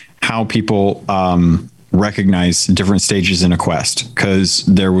out how people recognize different stages in a quest. Because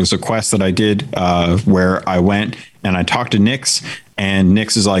there was a quest that I did where I went and I talked to Nyx, and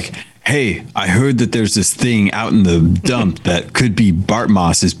Nyx is like, hey, I heard that there's this thing out in the dump that could be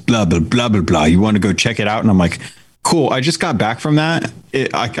Bartmoss's blah, blah, blah, blah, blah. You want to go check it out? And I'm like, cool. I just got back from that.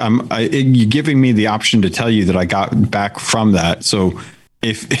 You're giving me the option to tell you that I got back from that. So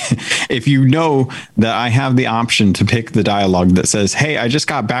if you know that I have the option to pick the dialogue that says, hey, I just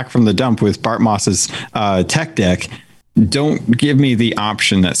got back from the dump with Bartmoss's tech deck, don't give me the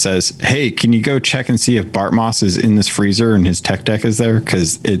option that says, hey, can you go check and see if Bartmoss is in this freezer and his tech deck is there?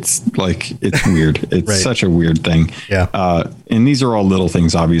 Because it's weird. It's right. Such a weird thing. Yeah. And these are all little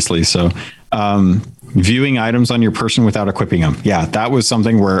things, obviously. So viewing items on your person without equipping them. Yeah, that was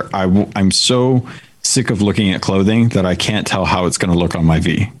something where I'm so sick of looking at clothing that I can't tell how it's going to look on my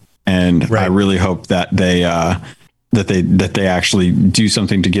V. And right. I really hope that they actually do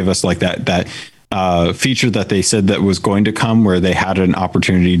something to give us like that feature that they said that was going to come, where they had an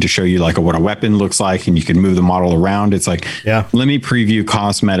opportunity to show you like what a weapon looks like and you can move the model around. It's like, let me preview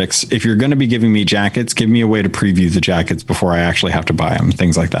cosmetics. If you're going to be giving me jackets, give me a way to preview the jackets before I actually have to buy them,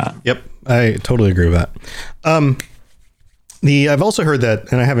 things like that. Yep. I totally agree with that. I've also heard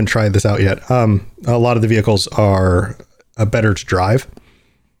that, and I haven't tried this out yet. A lot of the vehicles are better to drive.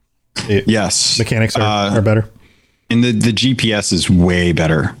 Yes. Mechanics are better. And the GPS is way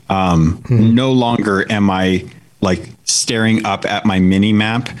better. No longer am I like staring up at my mini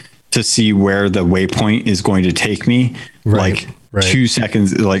map to see where the waypoint is going to take me. Right. 2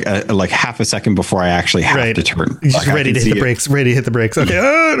 seconds, like half a second before I actually have to turn. You're just ready to hit the brakes.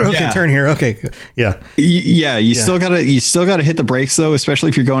 Okay. Turn here. Okay. Yeah. You still gotta hit the brakes though, especially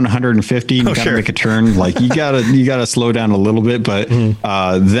if you're going 150 and you gotta make a turn. Like you gotta slow down a little bit, but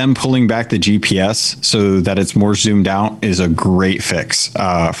them pulling back the GPS so that it's more zoomed out is a great fix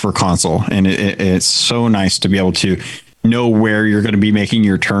for console. And it's so nice to be able to know where you're going to be making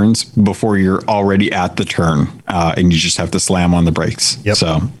your turns before you're already at the turn, and you just have to slam on the brakes.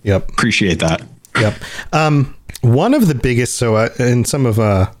 Appreciate that. One of the biggest, so in some of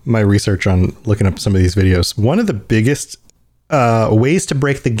my research on looking up some of these videos, one of the biggest ways to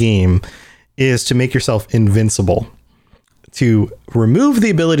break the game is to make yourself invincible, to remove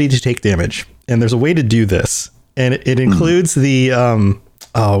the ability to take damage. And there's a way to do this, and it includes the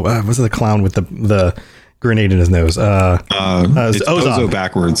was it the clown with the grenade in his nose? It's Ozob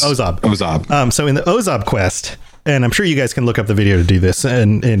backwards. Ozob. So in the Ozob quest, and I'm sure you guys can look up the video to do this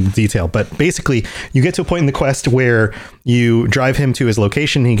in detail, but basically you get to a point in the quest where you drive him to his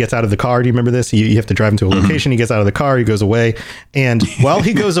location. He gets out of the car. Do you remember this? You have to drive him to a location. He gets out of the car. He goes away. And while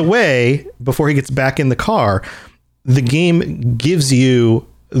he goes away, before he gets back in the car, the game gives you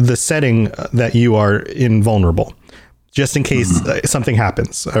the setting that you are invulnerable. just in case something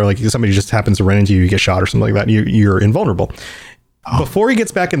happens, or like somebody just happens to run into you, you get shot or something like that. You're invulnerable. Before he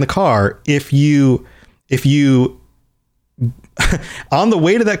gets back in the car, if you on the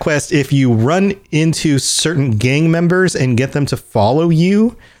way to that quest, if you run into certain gang members and get them to follow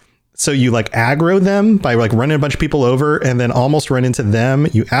you, so you like aggro them by like running a bunch of people over and then almost run into them,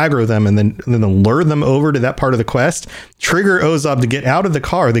 you aggro them and then lure them over to that part of the quest, trigger Ozob to get out of the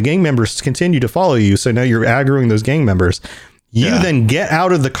car. The gang members continue to follow you. So now you're aggroing those gang members. You then get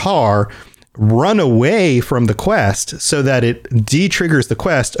out of the car, run away from the quest so that it de-triggers the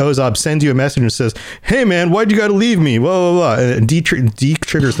quest. Ozob sends you a message and says, hey man, why'd you got to leave me? Blah, blah, blah. And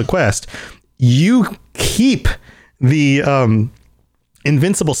de-triggers the quest. You keep the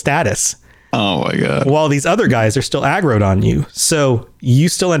invincible status. Oh my God. While these other guys are still aggroed on you. So you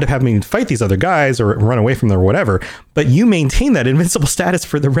still end up having to fight these other guys or run away from them or whatever, but you maintain that invincible status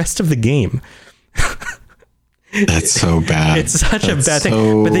for the rest of the game. That's so bad. It's such a bad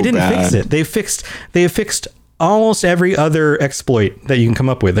thing, but they didn't fix it. They have fixed almost every other exploit that you can come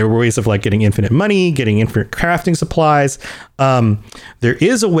up with. There were ways of like getting infinite money, getting infinite crafting supplies. There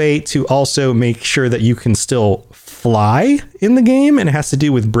is a way to also make sure that you can still fly in the game, and it has to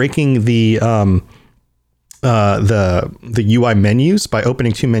do with breaking the UI menus by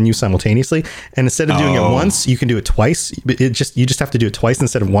opening two menus simultaneously. And instead of doing it once, you can do it twice. You just have to do it twice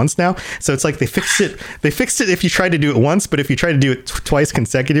instead of once now. So it's like they fixed it if you try to do it once, but if you try to do it twice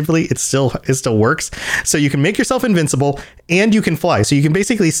consecutively, it still works. So you can make yourself invincible and you can fly. So you can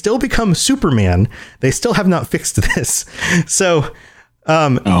basically still become Superman. They still have not fixed this. So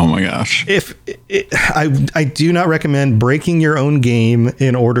oh my gosh. I do not recommend breaking your own game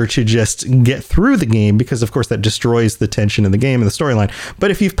in order to just get through the game, because of course that destroys the tension in the game and the storyline.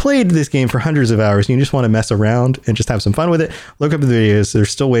 But if you've played this game for hundreds of hours and you just want to mess around and just have some fun with it, look up the videos. There's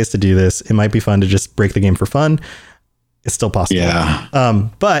still ways to do this. It might be fun to just break the game for fun. It's still possible. Yeah.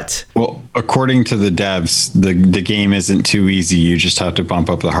 But well, according to the devs, the game isn't too easy. You just have to bump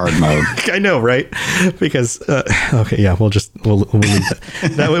up the hard mode. I know, right? Because okay, yeah, we'll leave that.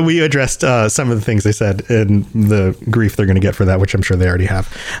 That way we addressed some of the things they said and the grief they're going to get for that, which I'm sure they already have.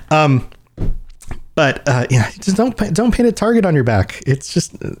 But yeah, just don't paint a target on your back. It's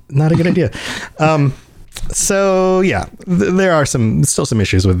just not a good idea. So yeah, there are still some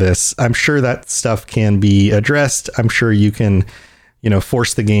issues with this. I'm sure that stuff can be addressed. I'm sure you can,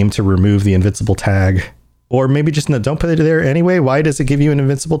 force the game to remove the invincible tag, or maybe just don't put it there anyway. Why does it give you an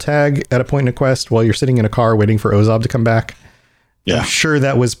invincible tag at a point in a quest while you're sitting in a car waiting for Ozob to come back? Yeah, I'm sure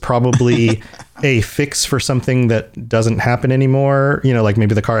that was probably a fix for something that doesn't happen anymore. Like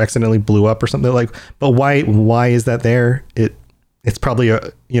maybe the car accidentally blew up or something like. But why is that there? It's probably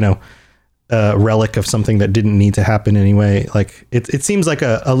a relic of something that didn't need to happen anyway. Like it seems like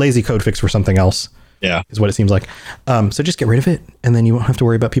a lazy code fix for something else. Yeah, is what it seems like. So just get rid of it, and then you won't have to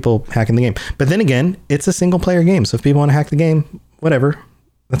worry about people hacking the game. But then again, it's a single player game, so if people want to hack the game, whatever,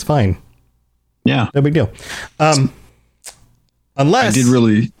 that's fine. Yeah, no big deal. Unless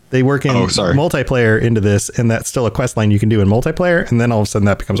they work in multiplayer into this, and that's still a quest line you can do in multiplayer, and then all of a sudden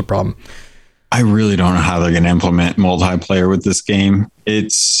that becomes a problem. I really don't know how they're going to implement multiplayer with this game.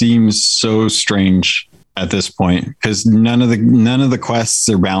 It seems so strange at this point, because none of the quests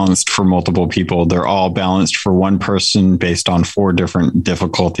are balanced for multiple people. They're all balanced for one person based on 4 different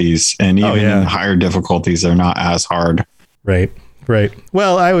difficulties, and even higher difficulties are not as hard. Right.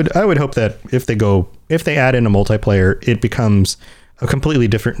 Well, I would hope that if they add in a multiplayer, it becomes a completely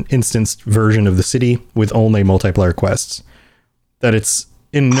different instanced version of the city with only multiplayer quests. That it's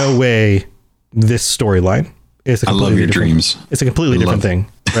in no way this storyline. I love your dreams. It's a completely different thing,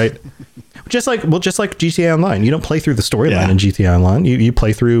 right? just like GTA Online. You don't play through the storyline in GTA Online. You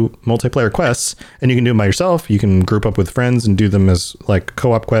play through multiplayer quests, and you can do them by yourself. You can group up with friends and do them as like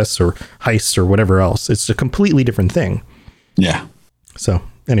co-op quests or heists or whatever else. It's a completely different thing. Yeah. So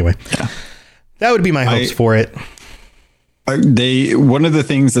anyway, that would be my hopes for it. One of the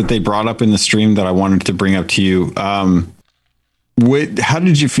things that they brought up in the stream that I wanted to bring up to you, how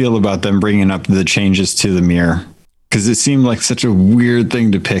did you feel about them bringing up the changes to the mirror? Because it seemed like such a weird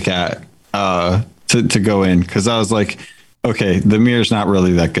thing to pick at to go in. Because I was like, okay, the mirror's not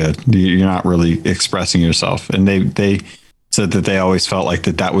really that good. You're not really expressing yourself. And they said that they always felt like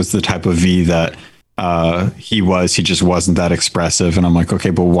that was the type of V that he just wasn't that expressive. And I'm like,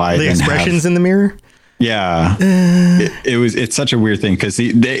 okay, but why the expressions in the mirror? Yeah, it's such a weird thing, because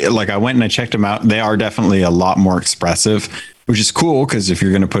they I went and I checked them out. They are definitely a lot more expressive, which is cool, because if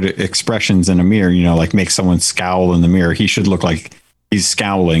you're going to put expressions in a mirror, like make someone scowl in the mirror, he should look like he's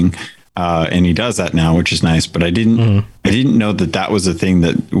scowling, and he does that now, which is nice. But I didn't know that was a thing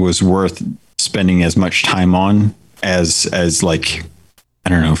that was worth spending as much time on as like, I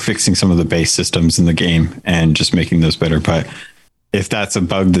don't know, fixing some of the base systems in the game and just making those better. But if that's a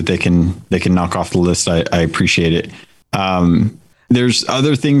bug that they can knock off the list, I appreciate it. There's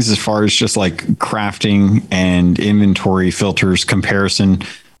other things as far as just like crafting and inventory filters, comparison,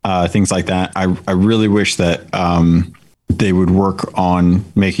 things like that. I really wish that they would work on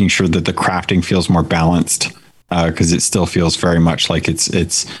making sure that the crafting feels more balanced, because it still feels very much like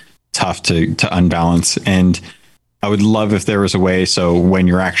it's tough to unbalance. And I would love if there was a way so when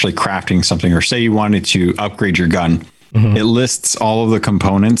you're actually crafting something, or say you wanted to upgrade your gun, it lists all of the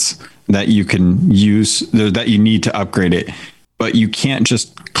components that you can use, that you need to upgrade it. But you can't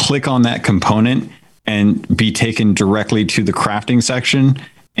just click on that component and be taken directly to the crafting section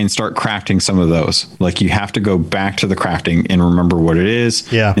and start crafting some of those. Like, you have to go back to the crafting and remember what it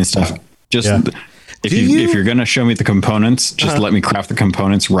is and stuff. If you're going to show me the components, just let me craft the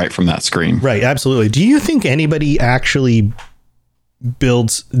components right from that screen. Right. Absolutely. Do you think anybody actually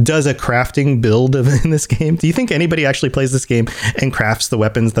does a crafting build in this game? Do you think anybody actually plays this game and crafts the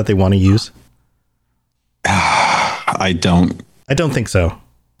weapons that they want to use? I don't think so.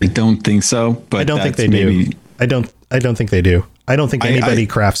 I don't think so, but I don't think they do. I don't think they do. I don't think anybody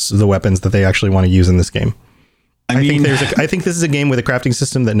crafts the weapons that they actually want to use in this game. I think this is a game with a crafting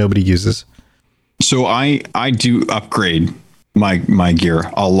system that nobody uses. So I do upgrade my gear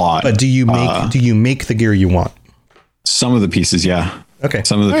a lot. But do you make the gear you want? Some of the pieces, yeah. Okay.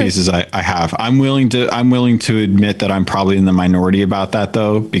 Some of the pieces I have. I'm willing to admit that I'm probably in the minority about that,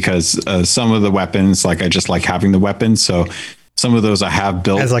 though, because some of the weapons, like, I just like having the weapons. So some of those I have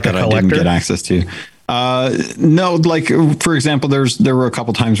built as like that a I didn't get access to. No, like, for example, there were a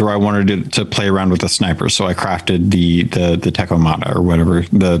couple times where I wanted to play around with the sniper. So I crafted the Tekomata, or whatever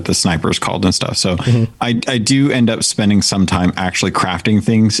the sniper is called and stuff. So I do end up spending some time actually crafting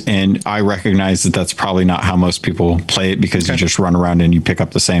things. And I recognize that that's probably not how most people play it, because you just run around and you pick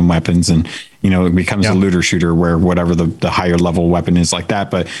up the same weapons, and, you know, it becomes a looter shooter where whatever the higher level weapon is like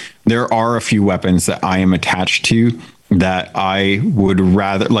that. But there are a few weapons that I am attached to that I would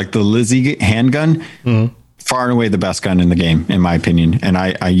rather, like the Lizzie handgun, far and away the best gun in the game, in my opinion. And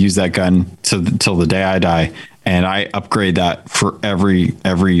I use that gun till the day I die, and I upgrade that for every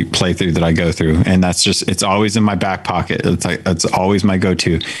playthrough that I go through. And that's just, it's always in my back pocket. It's always my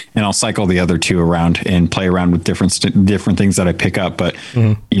go-to, and I'll cycle the other two around and play around with different things that I pick up. But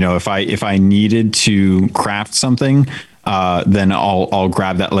you know, if I needed to craft something, then I'll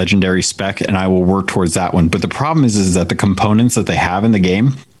grab that legendary spec and I will work towards that one. But the problem is that the components that they have in the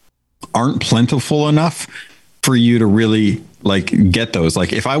game aren't plentiful enough for you to really like get those.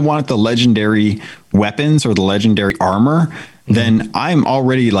 Like, if I want the legendary weapons or the legendary armor, then I'm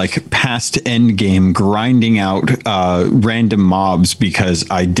already like past end game grinding out random mobs because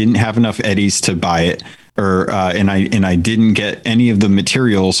I didn't have enough eddies to buy it, or and I didn't get any of the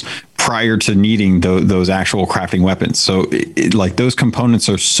materials prior to needing those actual crafting weapons. So like, those components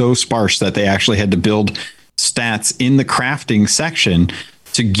are so sparse that they actually had to build stats in the crafting section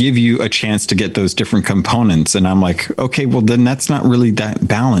to give you a chance to get those different components. And I'm like, okay, well then that's not really that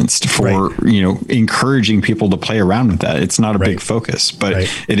balanced for, you know, encouraging people to play around with that. It's not a big focus, but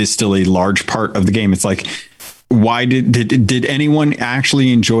it is still a large part of the game. It's like, why did anyone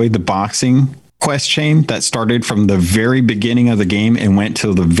actually enjoy the boxing quest chain that started from the very beginning of the game and went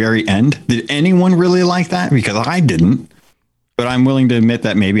till the very end? Did anyone really like that? Because I didn't, but I'm willing to admit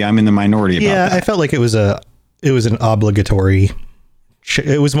that maybe I'm in the minority about that. I felt like it was an obligatory.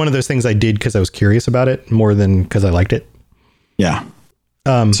 It was one of those things I did because I was curious about it more than because I liked it. Yeah.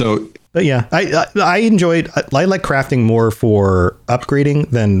 But yeah, I enjoyed. I like crafting more for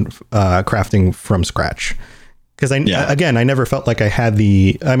upgrading than crafting from scratch. Because I never felt like I had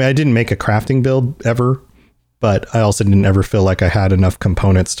I didn't make a crafting build ever, but I also didn't ever feel like I had enough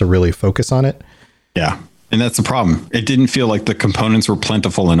components to really focus on it. Yeah. And that's the problem. It didn't feel like the components were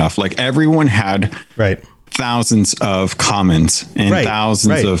plentiful enough. Like, everyone had thousands of commons and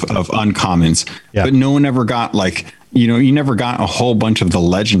thousands of uncommons, but no one ever got like, you know, you never got a whole bunch of the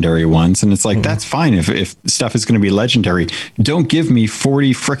legendary ones. And it's like, that's fine. If stuff is going to be legendary, don't give me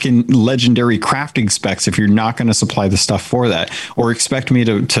 40 freaking legendary crafting specs if you're not going to supply the stuff for that, or expect me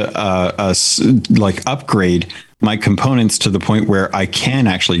to like upgrade my components to the point where I can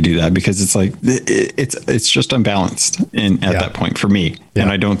actually do that, because it's like, it's just unbalanced at that point for me. And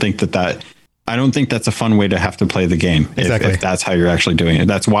I don't think that's a fun way to have to play the game. If that's how you're actually doing it.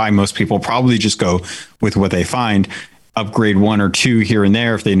 That's why most people probably just go with what they find. upgrade 1 or 2 here and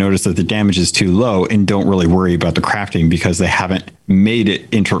there if they notice that the damage is too low, and don't really worry about the crafting because they haven't made it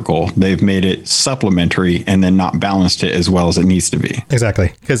integral. They've made it supplementary and then not balanced it as well as it needs to be.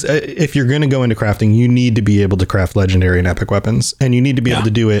 Exactly. Because if you're going to go into crafting, you need to be able to craft legendary and epic weapons, and you need to be able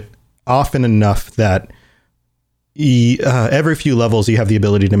to do it often enough that every few levels you have the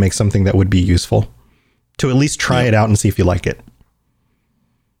ability to make something that would be useful, to at least try it out and see if you like it.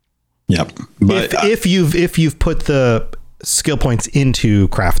 Yep. But if you've put the skill points into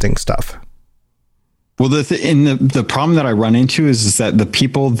crafting stuff. Well, the problem that I run into is that the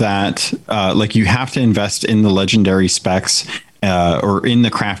people that like, you have to invest in the legendary specs or in the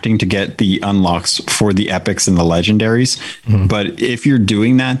crafting to get the unlocks for the epics and the legendaries. Mm-hmm. But if you're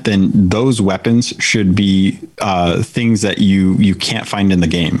doing that, then those weapons should be things that you can't find in the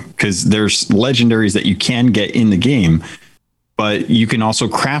game, because there's legendaries that you can get in the game, but you can also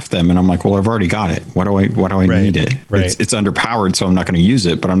craft them. And I'm like, well, I've already got it. Why do I need it? Right. It's underpowered, so I'm not going to use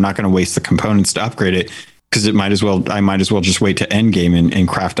it, but I'm not going to waste the components to upgrade it, because I might as well just wait to end game and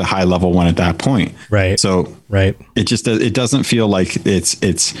craft a high level one at that point. Right. So it doesn't feel like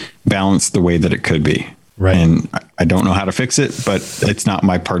it's balanced the way that it could be. Right. And I don't know how to fix it, but it's not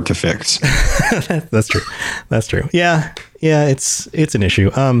my part to fix. That's true. Yeah. It's an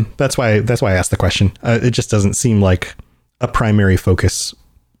issue. That's why I asked the question. It just doesn't seem like a primary focus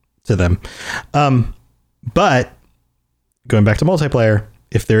to them. But going back to multiplayer,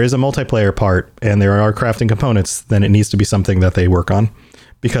 if there is a multiplayer part and there are crafting components, then it needs to be something that they work on,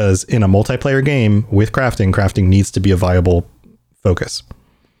 because in a multiplayer game with crafting needs to be a viable focus.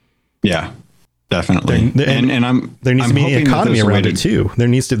 Yeah, definitely. There needs to be an economy around it too.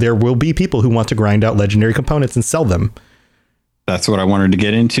 There will be people who want to grind out legendary components and sell them. That's what I wanted to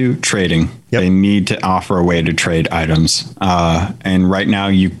get into, trading. Yep. They need to offer a way to trade items. And right now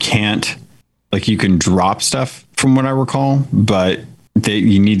you can't, like, you can drop stuff from what I recall, but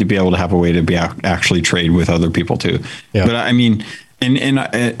you need to be able to have a way to be actually trade with other people too. Yeah. But I mean, and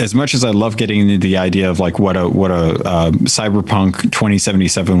as much as I love getting into the idea of like what a Cyberpunk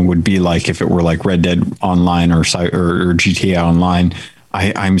 2077 would be like if it were like Red Dead Online or GTA Online,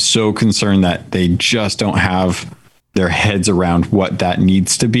 I'm so concerned that they just don't have their heads around what that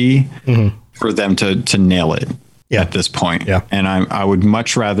needs to be for them to nail it at this point. Yeah. And I would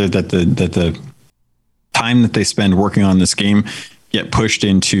much rather that the time that they spend working on this game get pushed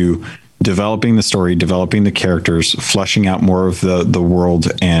into developing the story, developing the characters, fleshing out more of the world,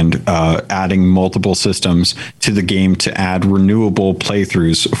 and adding multiple systems to the game to add renewable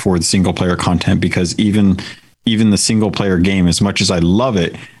playthroughs for the single player content. Because even the single player game, as much as I love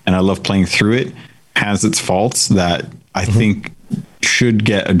it and I love playing through it, has its faults that I think should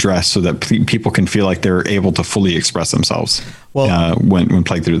get addressed so that people can feel like they're able to fully express themselves when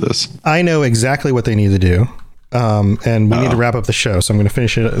playing through this. I know exactly what they need to do. And we need to wrap up the show, so I'm going to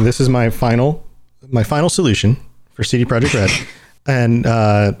finish it. This is my final solution for CD Projekt Red, and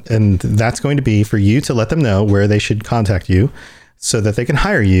that's going to be for you to let them know where they should contact you, so that they can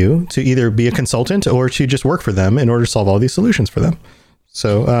hire you to either be a consultant or to just work for them in order to solve all these solutions for them.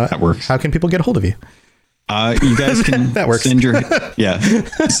 So that works. How can people get a hold of you? You guys can that works.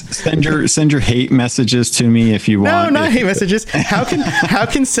 send your hate messages to me if you want. No, not hate messages. How can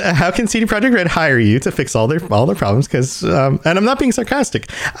CD Projekt Red hire you to fix all their problems? Because and I'm not being sarcastic.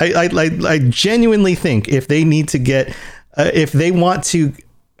 I genuinely think if they need to get if they want to,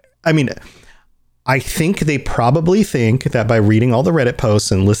 I mean, I think they probably think that by reading all the Reddit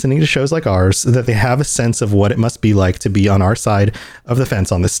posts and listening to shows like ours, that they have a sense of what it must be like to be on our side of the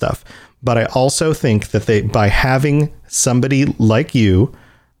fence on this stuff. But I also think that by having somebody like you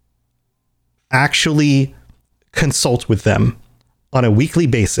actually consult with them on a weekly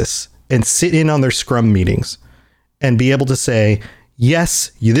basis and sit in on their Scrum meetings and be able to say,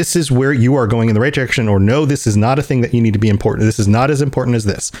 yes, this is where you are going in the right direction, or no, this is not a thing that you need to be important. This is not as important as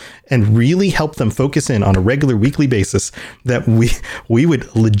this, and really help them focus in on a regular weekly basis, that we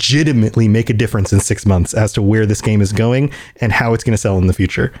would legitimately make a difference in 6 months as to where this game is going and how it's going to sell in the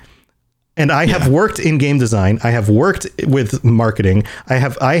future. And I have worked in game design. I have worked with marketing.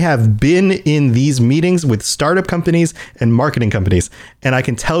 I have been in these meetings with startup companies and marketing companies. And I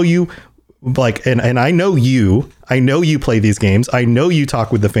can tell you, like, and I know you play these games. I know you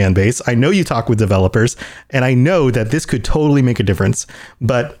talk with the fan base. I know you talk with developers, and I know that this could totally make a difference.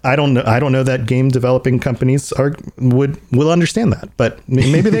 But I don't know that game developing companies will understand that. But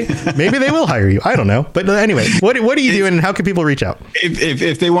maybe they will hire you. I don't know. But anyway, what are you doing, and how can people reach out?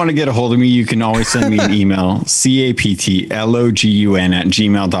 If they want to get a hold of me, you can always send me an email,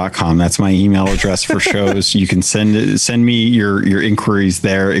 captlogun@gmail.com. That's my email address for shows. You can send me your inquiries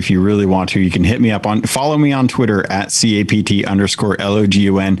there if you really want to. You can hit me up follow me on Twitter Twitter at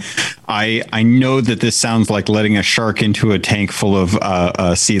CAPT_LOGUN. I know that this sounds like letting a shark into a tank full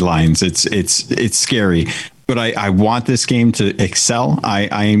of sea lions. It's scary. But I want this game to excel.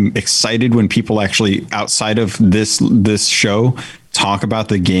 I'm excited when people actually outside of this show talk about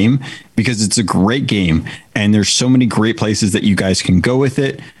the game, because it's a great game and there's so many great places that you guys can go with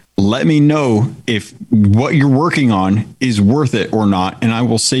it. Let me know if what you're working on is worth it or not, and I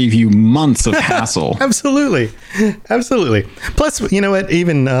will save you months of hassle. Absolutely. Plus, you know what?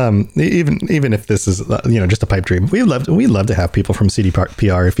 Even if this is just a pipe dream, we'd love to have people from CD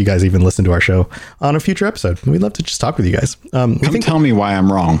PR. If you guys even listen to our show on a future episode, we'd love to just talk with you guys. Tell me why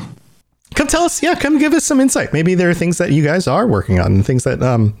I'm wrong. Come tell us. Yeah, come give us some insight. Maybe there are things that you guys are working on and things that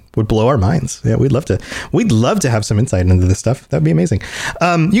would blow our minds. Yeah, we'd love to have some insight into this stuff. That'd be amazing.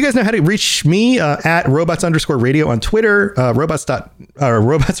 You guys know how to reach me at robots_radio on Twitter,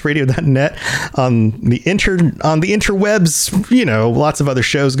 robotsradio.net on the interwebs. Lots of other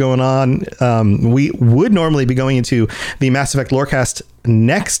shows going on. We would normally be going into the Mass Effect Lorecast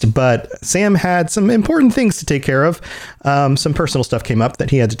next, but Sam had some important things to take care of. Some personal stuff came up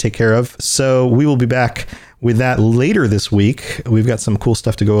that he had to take care of. So we will be back with that later this week. We've got some cool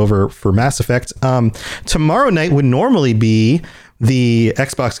stuff to go over for Mass Effect. Tomorrow night would normally be the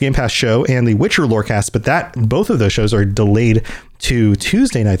Xbox Game Pass show and the Witcher Lorecast, but both of those shows are delayed to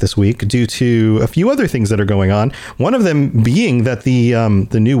Tuesday night this week due to a few other things that are going on. One of them being that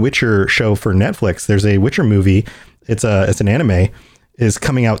the new Witcher show for Netflix, there's a Witcher movie. It's an anime, is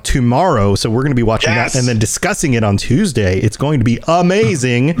coming out tomorrow. So we're going to be watching that and then discussing it on Tuesday. It's going to be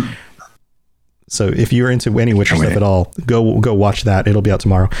amazing. So if you're into any Witcher stuff at all, go watch that. It'll be out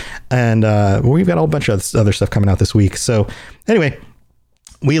tomorrow. And we've got a whole bunch of other stuff coming out this week. So anyway,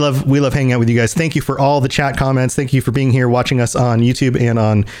 we love hanging out with you guys. Thank you for all the chat comments. Thank you for being here, watching us on YouTube and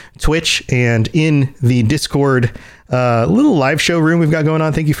on Twitch and in the Discord little live show room we've got going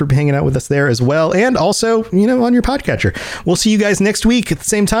on. Thank you for hanging out with us there as well. And also, on your podcatcher. We'll see you guys next week at the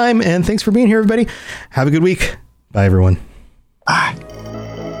same time. And thanks for being here, everybody. Have a good week. Bye, everyone. Bye.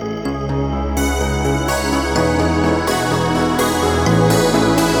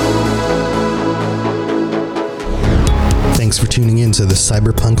 Thanks for tuning in to the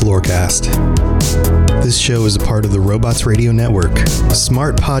Cyberpunk Lorecast. This show is a part of the Robots Radio Network,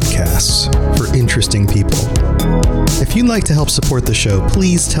 smart podcasts for interesting people. If you'd like to help support the show,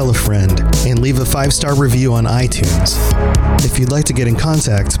 please tell a friend and leave a 5-star review on iTunes. If you'd like to get in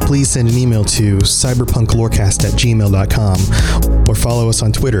contact, please send an email to cyberpunklorecast@gmail.com or follow us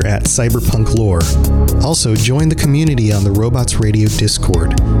on Twitter at cyberpunklore. Also, join the community on the Robots Radio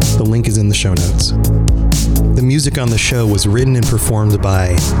Discord. The link is in the show notes. The music on the show was written and performed by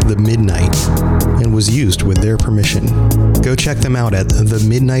The Midnight and was used with their permission. Go check them out at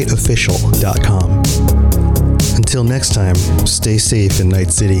themidnightofficial.com. Until next time, stay safe in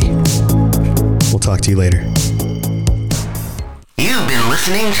Night City. We'll talk to you later. You've been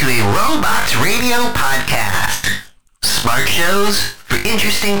listening to a Robots Radio podcast. Smart shows for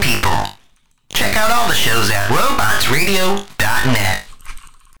interesting people. Check out all the shows at robotsradio.net.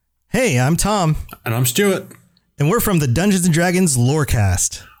 Hey, I'm Tom. And I'm Stuart. And we're from the Dungeons & Dragons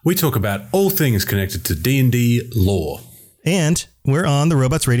Lorecast. We talk about all things connected to D&D lore. And we're on the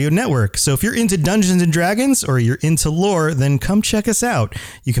Robots Radio Network. So if you're into Dungeons & Dragons or you're into lore, then come check us out.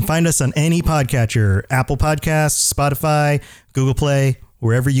 You can find us on any podcatcher, Apple Podcasts, Spotify, Google Play,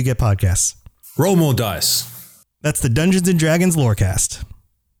 wherever you get podcasts. Roll more dice. That's the Dungeons & Dragons Lorecast.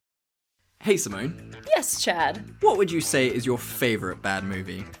 Hey, Simone. Yes, Chad. What would you say is your favorite bad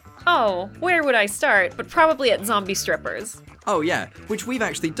movie? Oh, where would I start? But probably at zombie strippers. Oh yeah, which we've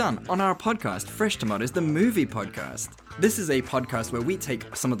actually done on our podcast, Fresh Tomatoes, the movie podcast. This is a podcast where we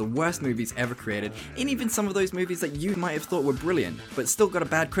take some of the worst movies ever created, and even some of those movies that you might have thought were brilliant, but still got a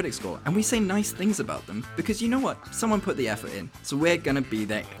bad critic score, and we say nice things about them, because you know what? Someone put the effort in, so we're gonna be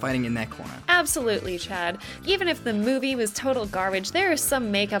there fighting in their corner. Absolutely, Chad. Even if the movie was total garbage, there are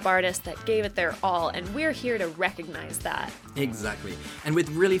some makeup artists that gave it their all, and we're here to recognize that. Exactly. And with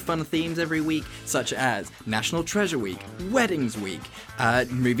really fun themes every week, such as National Treasure Week, Weddings Week,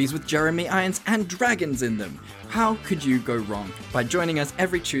 movies with Jeremy Irons and dragons in them. How could you go wrong by joining us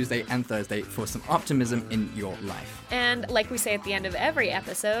every Tuesday and Thursday for some optimism in your life? And like we say at the end of every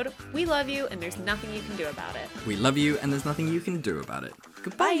episode, we love you and there's nothing you can do about it. We love you and there's nothing you can do about it.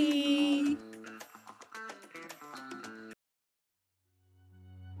 Goodbye!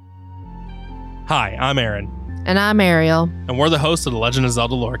 Hi, I'm Aaron. And I'm Ariel. And we're the hosts of the Legend of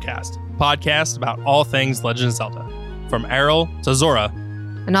Zelda Lorecast, a podcast about all things Legend of Zelda, from Errol to Zora,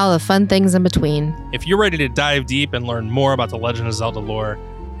 and all the fun things in between. If you're ready to dive deep and learn more about the Legend of Zelda lore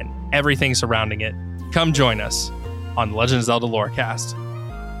and everything surrounding it, come join us on Legend of Zelda Lorecast.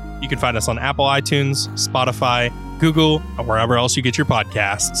 You can find us on Apple iTunes, Spotify, Google, and wherever else you get your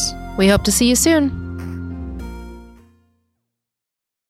podcasts. We hope to see you soon.